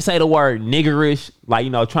hate to say the word niggerish, like, you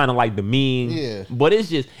know, trying to like demean. Yeah. But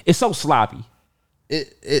it's so sloppy.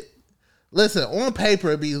 Listen, on paper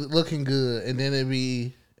it be looking good, and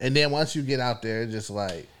then once you get out there, it's just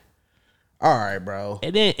like, all right, bro.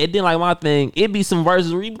 And then like my thing, it be some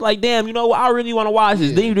verses where you be like, damn, you know what? I really want to watch this.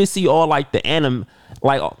 Yeah. Then you just see all like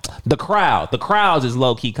like the crowd. The crowds is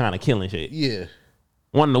low key kind of killing shit. Yeah.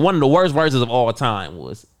 One of the worst verses of all time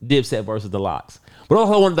was Dipset versus The Lox, but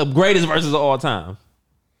also one of the greatest verses of all time.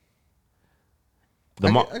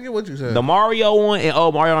 I get what you said. The Mario one and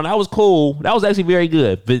Mario, that was cool. That was actually very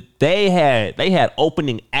good. But they had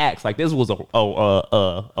opening acts like this was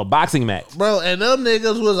a boxing match, bro. And them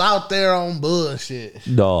niggas was out there on bullshit,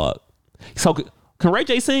 dog. So can Ray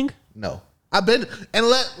J sing? No, I've been and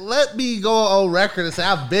let me go on record and say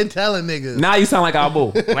I've been telling niggas. Now you sound like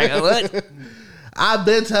Abu. Like what? I've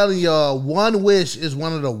been telling y'all, One Wish is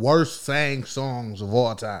one of the worst sang songs of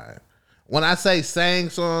all time. When I say sang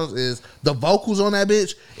songs, is the vocals on that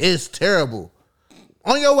bitch is terrible.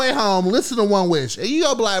 On your way home, listen to One Wish, and you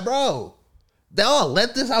gonna be like, bro, they all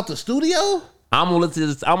let this out the studio? I'm gonna listen to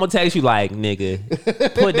this. I'm gonna text you like,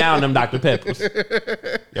 nigga, put down them Dr. Peppers.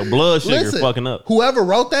 Your blood sugar fucking up. Whoever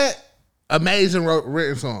wrote that, amazing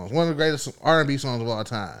written songs. One of the greatest R&B songs of all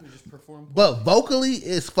time. But vocally,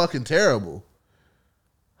 it's fucking terrible.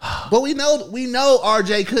 But we know Ray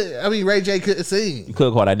J couldn't sing. You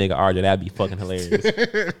could call that nigga RJ. That'd be fucking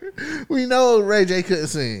hilarious. We know Ray J couldn't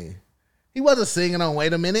sing. He wasn't singing on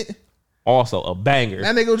Wait a Minute. Also a banger.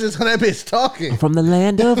 That nigga was just on that bitch talking. From the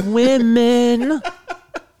land of women,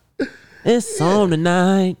 it's on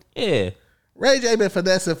tonight. Yeah. Ray J been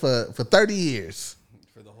finessing for 30 years.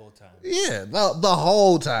 For the whole time. Yeah, the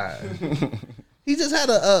whole time. He just had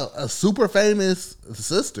a super famous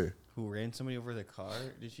sister. Who ran somebody over the car?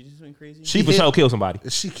 Did she do something crazy? She for sure killed somebody.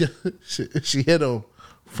 She hit him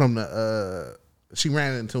from the she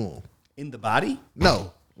ran into him. In the body?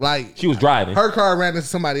 No. Like she was driving. Her car ran into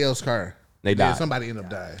somebody else's car. They died. Yeah, somebody ended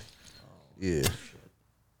up dying. Yeah.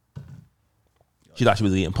 She thought she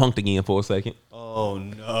was getting punked again for a second. Oh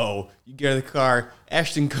no. You get out of the car.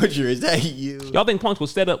 Ashton Kutcher, is that you? Y'all think Punked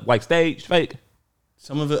was set up like stage fake?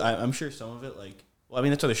 Some of it, I'm sure some of it, like, well, I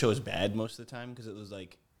mean, that's why the show is bad most of the time, because it was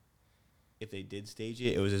like, if they did stage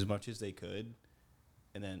it, it was as much as they could.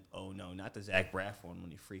 And then, oh no, not the Zach Braff one when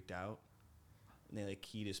he freaked out. And they like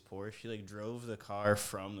keyed his Porsche. He like drove the car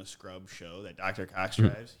from the Scrub show that Dr. Cox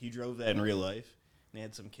drives. He drove that in real life. And they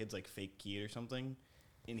had some kids like fake key it or something.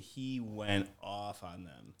 And he went off on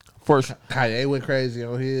them. For sure. Kanye went crazy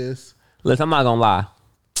on his. Listen, I'm not gonna lie.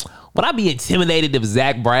 Would I be intimidated if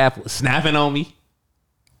Zach Braff was snapping on me?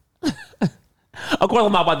 Of course,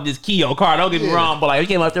 I'm not about to just key your car. Don't get me wrong, but like he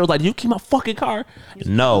came out there was like, "You key my fucking car."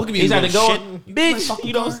 No, Look at me, he's had to go, shit. bitch.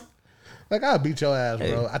 You know, Like, I'll beat your ass,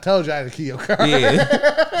 bro. I told you I had to key your car.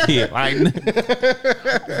 yeah, yeah. Like,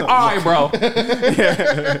 all right, bro.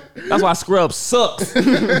 That's why Scrub sucks.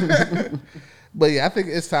 But yeah, I think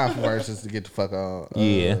it's time for Versus to get the fuck on.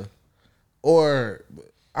 Yeah. Or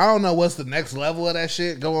I don't know what's the next level of that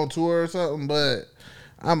shit. Go on tour or something, but.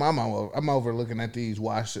 I'm overlooking at these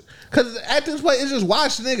watch because at this point it's just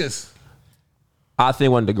watch niggas. I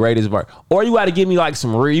think one of the greatest or you got to give me like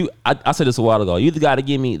some real. I said this a while ago. You either got to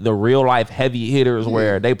give me the real life heavy hitters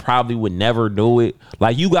where they probably would never do it.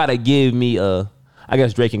 Like you got to give me I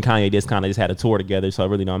guess Drake and Kanye just had a tour together, so I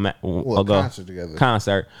really don't concert together.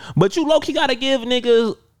 Concert, but you low key got to give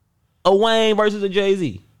niggas a Wayne versus a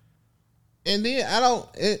Jay-Z. And then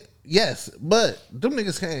yes, but them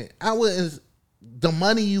niggas can't. I wouldn't. The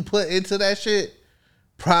money you put into that shit,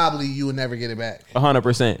 probably you would never get it back.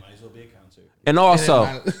 100%. Might as well be a concert.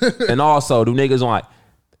 And also, do niggas like?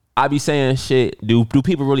 I be saying shit. Do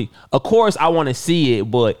people really? Of course, I want to see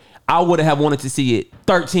it, but I would have wanted to see it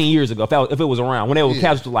 13 years ago if it was around when they were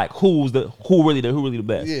captured. Like who really the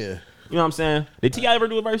best? Yeah, you know what I'm saying? Did T.I. ever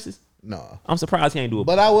do a versus? No, I'm surprised he ain't do it.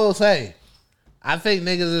 But I will say, I think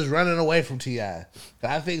niggas is running away from T.I.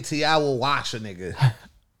 I think T.I. will wash a nigga.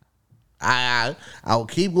 I will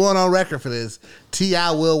keep going on record for this.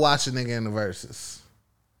 T.I. will wash a nigga in the verses.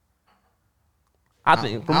 I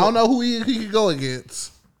think I don't know who he could go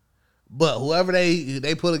against, but whoever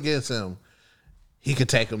they put against him, he could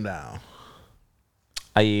take him down.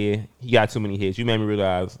 Yeah, he got too many hits. You made me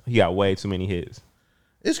realize he got way too many hits.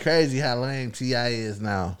 It's crazy how lame T.I. is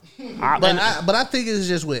now. But I think it's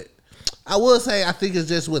just with, I will say I think it's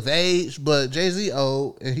just with age, but Jay-Z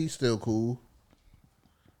old and he's still cool.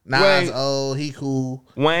 Nas old, he cool.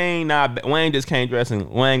 Wayne just can't dress and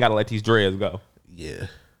Wayne gotta let these dreads go. Yeah.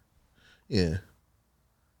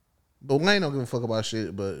 But Wayne don't give a fuck about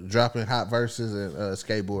shit but dropping hot verses and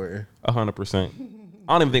skateboarding. 100%.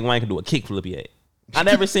 I don't even think Wayne can do a kickflip yet. I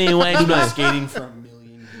never seen Wayne do nothing. Skating for $1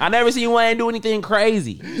 million. I never seen Wayne do anything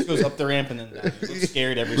crazy. He just goes up the ramp and then he looks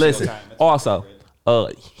scared every Listen, single time. That's also,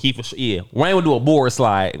 Wayne would do a board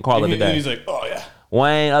slide and call it a day. And he's like, oh yeah.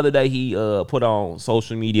 Wayne, other day, he put on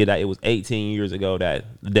social media that it was 18 years ago that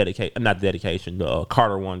the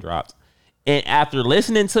Carter 1 dropped. And after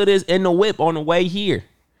listening to this in the whip on the way here,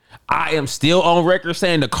 I am still on record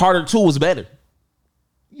saying the Carter 2 was better.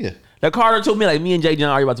 Yeah. The Carter 2, me and Jay don't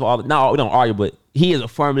argue about it. No, we don't argue, but he is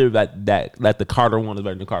affirmative that the Carter 1 is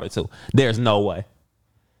better than the Carter 2. There's no way.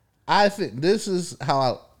 I think this is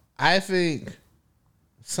how I think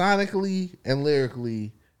sonically and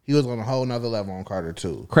lyrically, he was on a whole nother level on Carter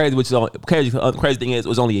 2. Crazy thing is, it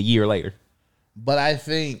was only a year later. But I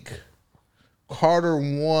think Carter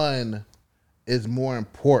 1 is more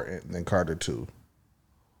important than Carter 2.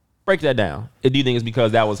 Break that down. Do you think it's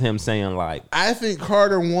because that was him saying like? I think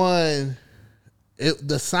Carter 1,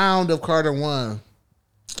 the sound of Carter 1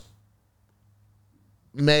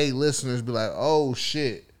 made listeners be like, oh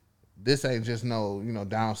shit, this ain't just no,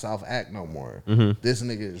 down south act no more. Mm-hmm. This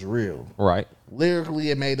nigga is real. Right.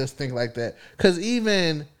 Lyrically, it made us think like that. Because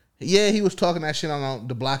even, he was talking that shit on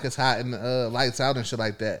The Block Is Hot and Lights Out and shit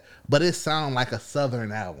like that. But it sounded like a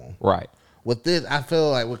Southern album. Right. With this, I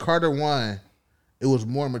feel like with Carter 1, it was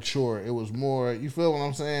more mature. It was more, you feel what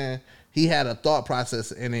I'm saying? He had a thought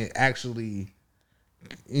process and it actually,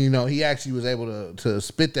 he actually was able to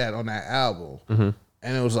spit that on that album. Mm-hmm.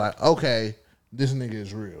 And it was like, okay, this nigga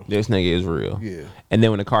is real. This nigga is real. Yeah. And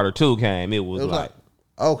then when the Carter 2 came, it was like,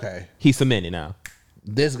 okay. He's cemented now.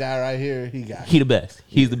 This guy right here, he the best.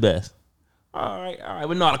 He's the best. All right.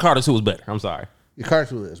 But no, the Carter 2 was better. I'm sorry. The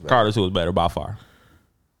Carter 2 is better. Carter 2 was better by far.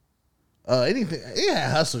 Anything, it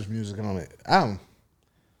had Hustler's music on it.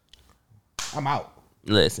 I'm out.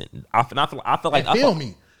 Listen, I feel like Feel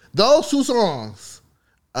Me. Those two songs,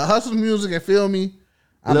 Hustler's music and Feel Me.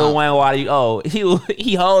 Lil Wayne, why do you? He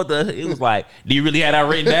was like, do you really have that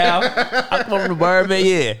written down? I come from the Burbs, man.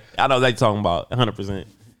 Yeah, I know what you're talking about. 100%.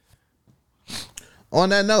 On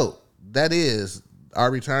that note, that is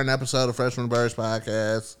our return episode of Fresh From The Burbs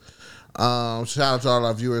podcast. Shout out to all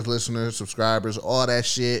our viewers, listeners, subscribers, all that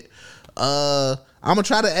shit. I'm gonna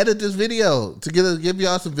try to edit this video to give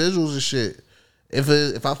y'all some visuals and shit.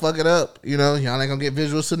 If I fuck it up, y'all ain't gonna get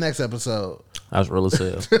visuals to the next episode. That's real as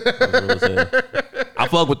hell. I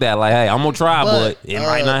fuck with that. Like, hey, I'm gonna try, but it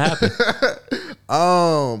might not happen.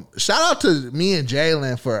 Shout out to me and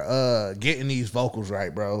Jalen for getting these vocals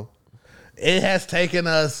right, bro. It has taken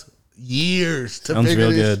us years to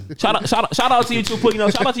figure this. Good. Shout out to you two.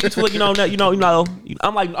 Shout out to you two.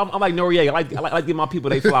 I'm like Noriega. I like to give my people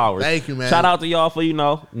their flowers. Thank you, man. Shout out to y'all for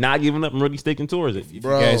not giving up and really sticking towards it. If you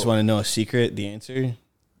guys want to know a secret, the answer,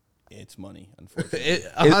 it's money. Unfortunately,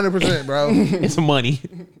 100%, bro. It's money.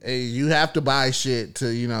 Hey, you have to buy shit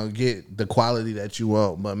to get the quality that you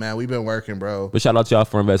want. But man, we've been working, bro. But shout out to y'all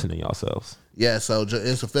for investing in yourselves. Yeah. So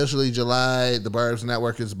it's officially July. The Burbs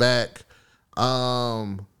Network is back.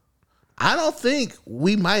 I don't think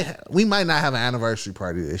we might not have an anniversary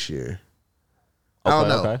party this year. I don't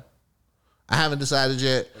know. Okay. I haven't decided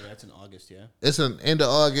yet. Oh, that's in August, yeah. It's an end of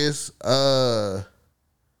August.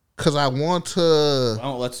 Cause I want to.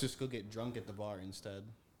 Well, let's just go get drunk at the bar instead.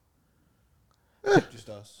 Just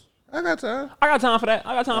us. I got time. I got time for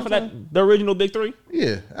that. The original Big Three.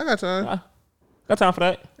 Yeah, I got time. Got time for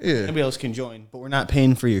that. Yeah. Anybody else can join, but we're not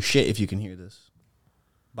paying for your shit if you can hear this.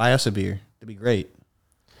 Buy us a beer. That'd be great.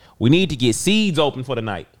 We need to get seeds open for the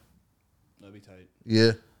night. That'd be tight.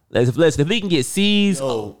 Yeah. Listen, if we can get seeds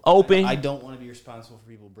open. I don't want to be responsible for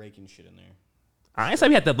people breaking shit in there. I ain't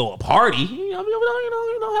saying we have to throw a party.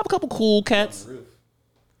 Have a couple cool cats.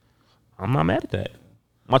 I'm not mad at that.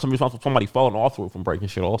 I'm not responsible for somebody falling off the roof and breaking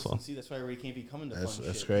shit also. See, that's why we can't be coming to that's fun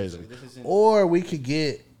That's shit. crazy. Or we could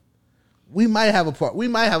get. We might have a part. We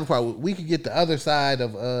could get the other side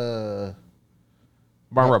of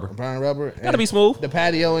Burn rubber. Burn rubber. Gotta be smooth. The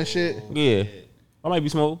patio and shit. Yeah. I might be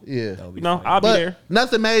smooth. Yeah. You know, I'll be But there.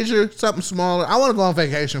 nothing major, something smaller. I want to go on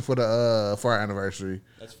vacation for our anniversary.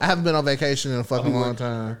 I haven't been on vacation in a fucking long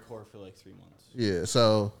time. Hardcore for like 3 months. Yeah,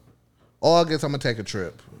 so August I'm gonna take a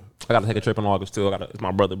trip. I gotta take a trip in August too. It's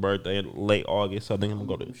my brother's birthday in late August, so I think I'm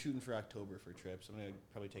gonna go I'm to. shooting for October for trips. I'm gonna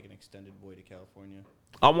probably take an extended boy to California.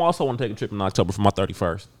 I'm also want to take a trip in October for my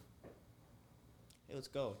 31st. Hey, let's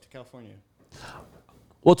go to California.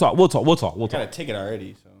 We'll talk. I got a ticket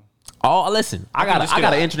already, so. Oh, listen, I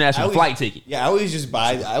got an international flight ticket. Yeah, I always just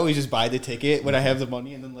buy the ticket when I have the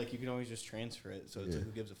money, and then like you can always just transfer it. So it's like,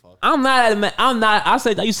 who gives a fuck? I'm not. I used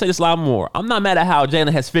to say this a lot more. I'm not mad at how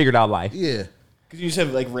Jalen has figured out life. Yeah. Because you just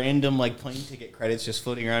have like random like plane ticket credits just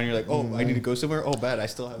floating around. And you're like, oh, I need to go somewhere. Oh, bad, I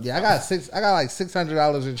still have. Yeah, I got like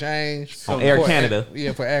 $600 in change On Air for Canada.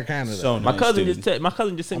 Yeah, for Air Canada. So My nice, cousin dude. just I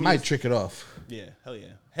sent me. might This. trick it off. Yeah,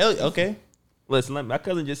 okay. Listen, my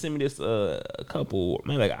cousin just sent me this a couple,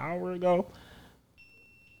 maybe like an hour ago.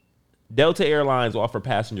 Delta Airlines offer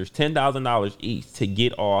passengers $10,000 each to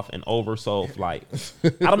get off an oversold flight. I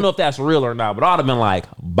don't know if that's real or not, but I'd have been like,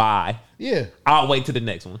 bye. Yeah. I'll wait to the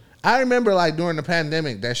next one. I remember like during the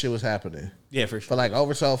pandemic that shit was happening. Yeah, for sure. For like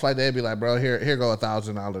oversold flight, they'd be like, bro, here go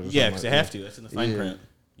 $1,000. Yeah, because they have to. That's in the fine print.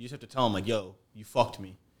 You just have to tell them like, yo, you fucked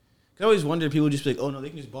me. I always wonder, people just be like, oh no, they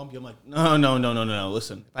can just bump you. I'm like, no.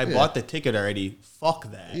 Listen, if I bought the ticket already,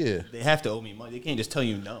 fuck that. Yeah. They have to owe me money. They can't just tell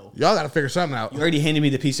you no. Y'all got to figure something out. You already handed me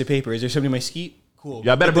the piece of paper. Is there somebody in my seat? Cool.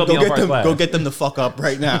 Y'all better put me on first class. Go get them the fuck up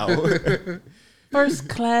right now. First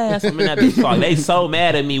class. I'm in that bitch talk. They so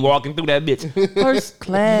mad at me walking through that bitch. First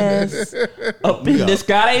class. Up in this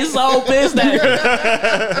guy. They so pissed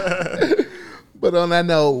at me. But on that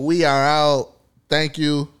note, we are out. Thank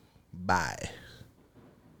you. Bye.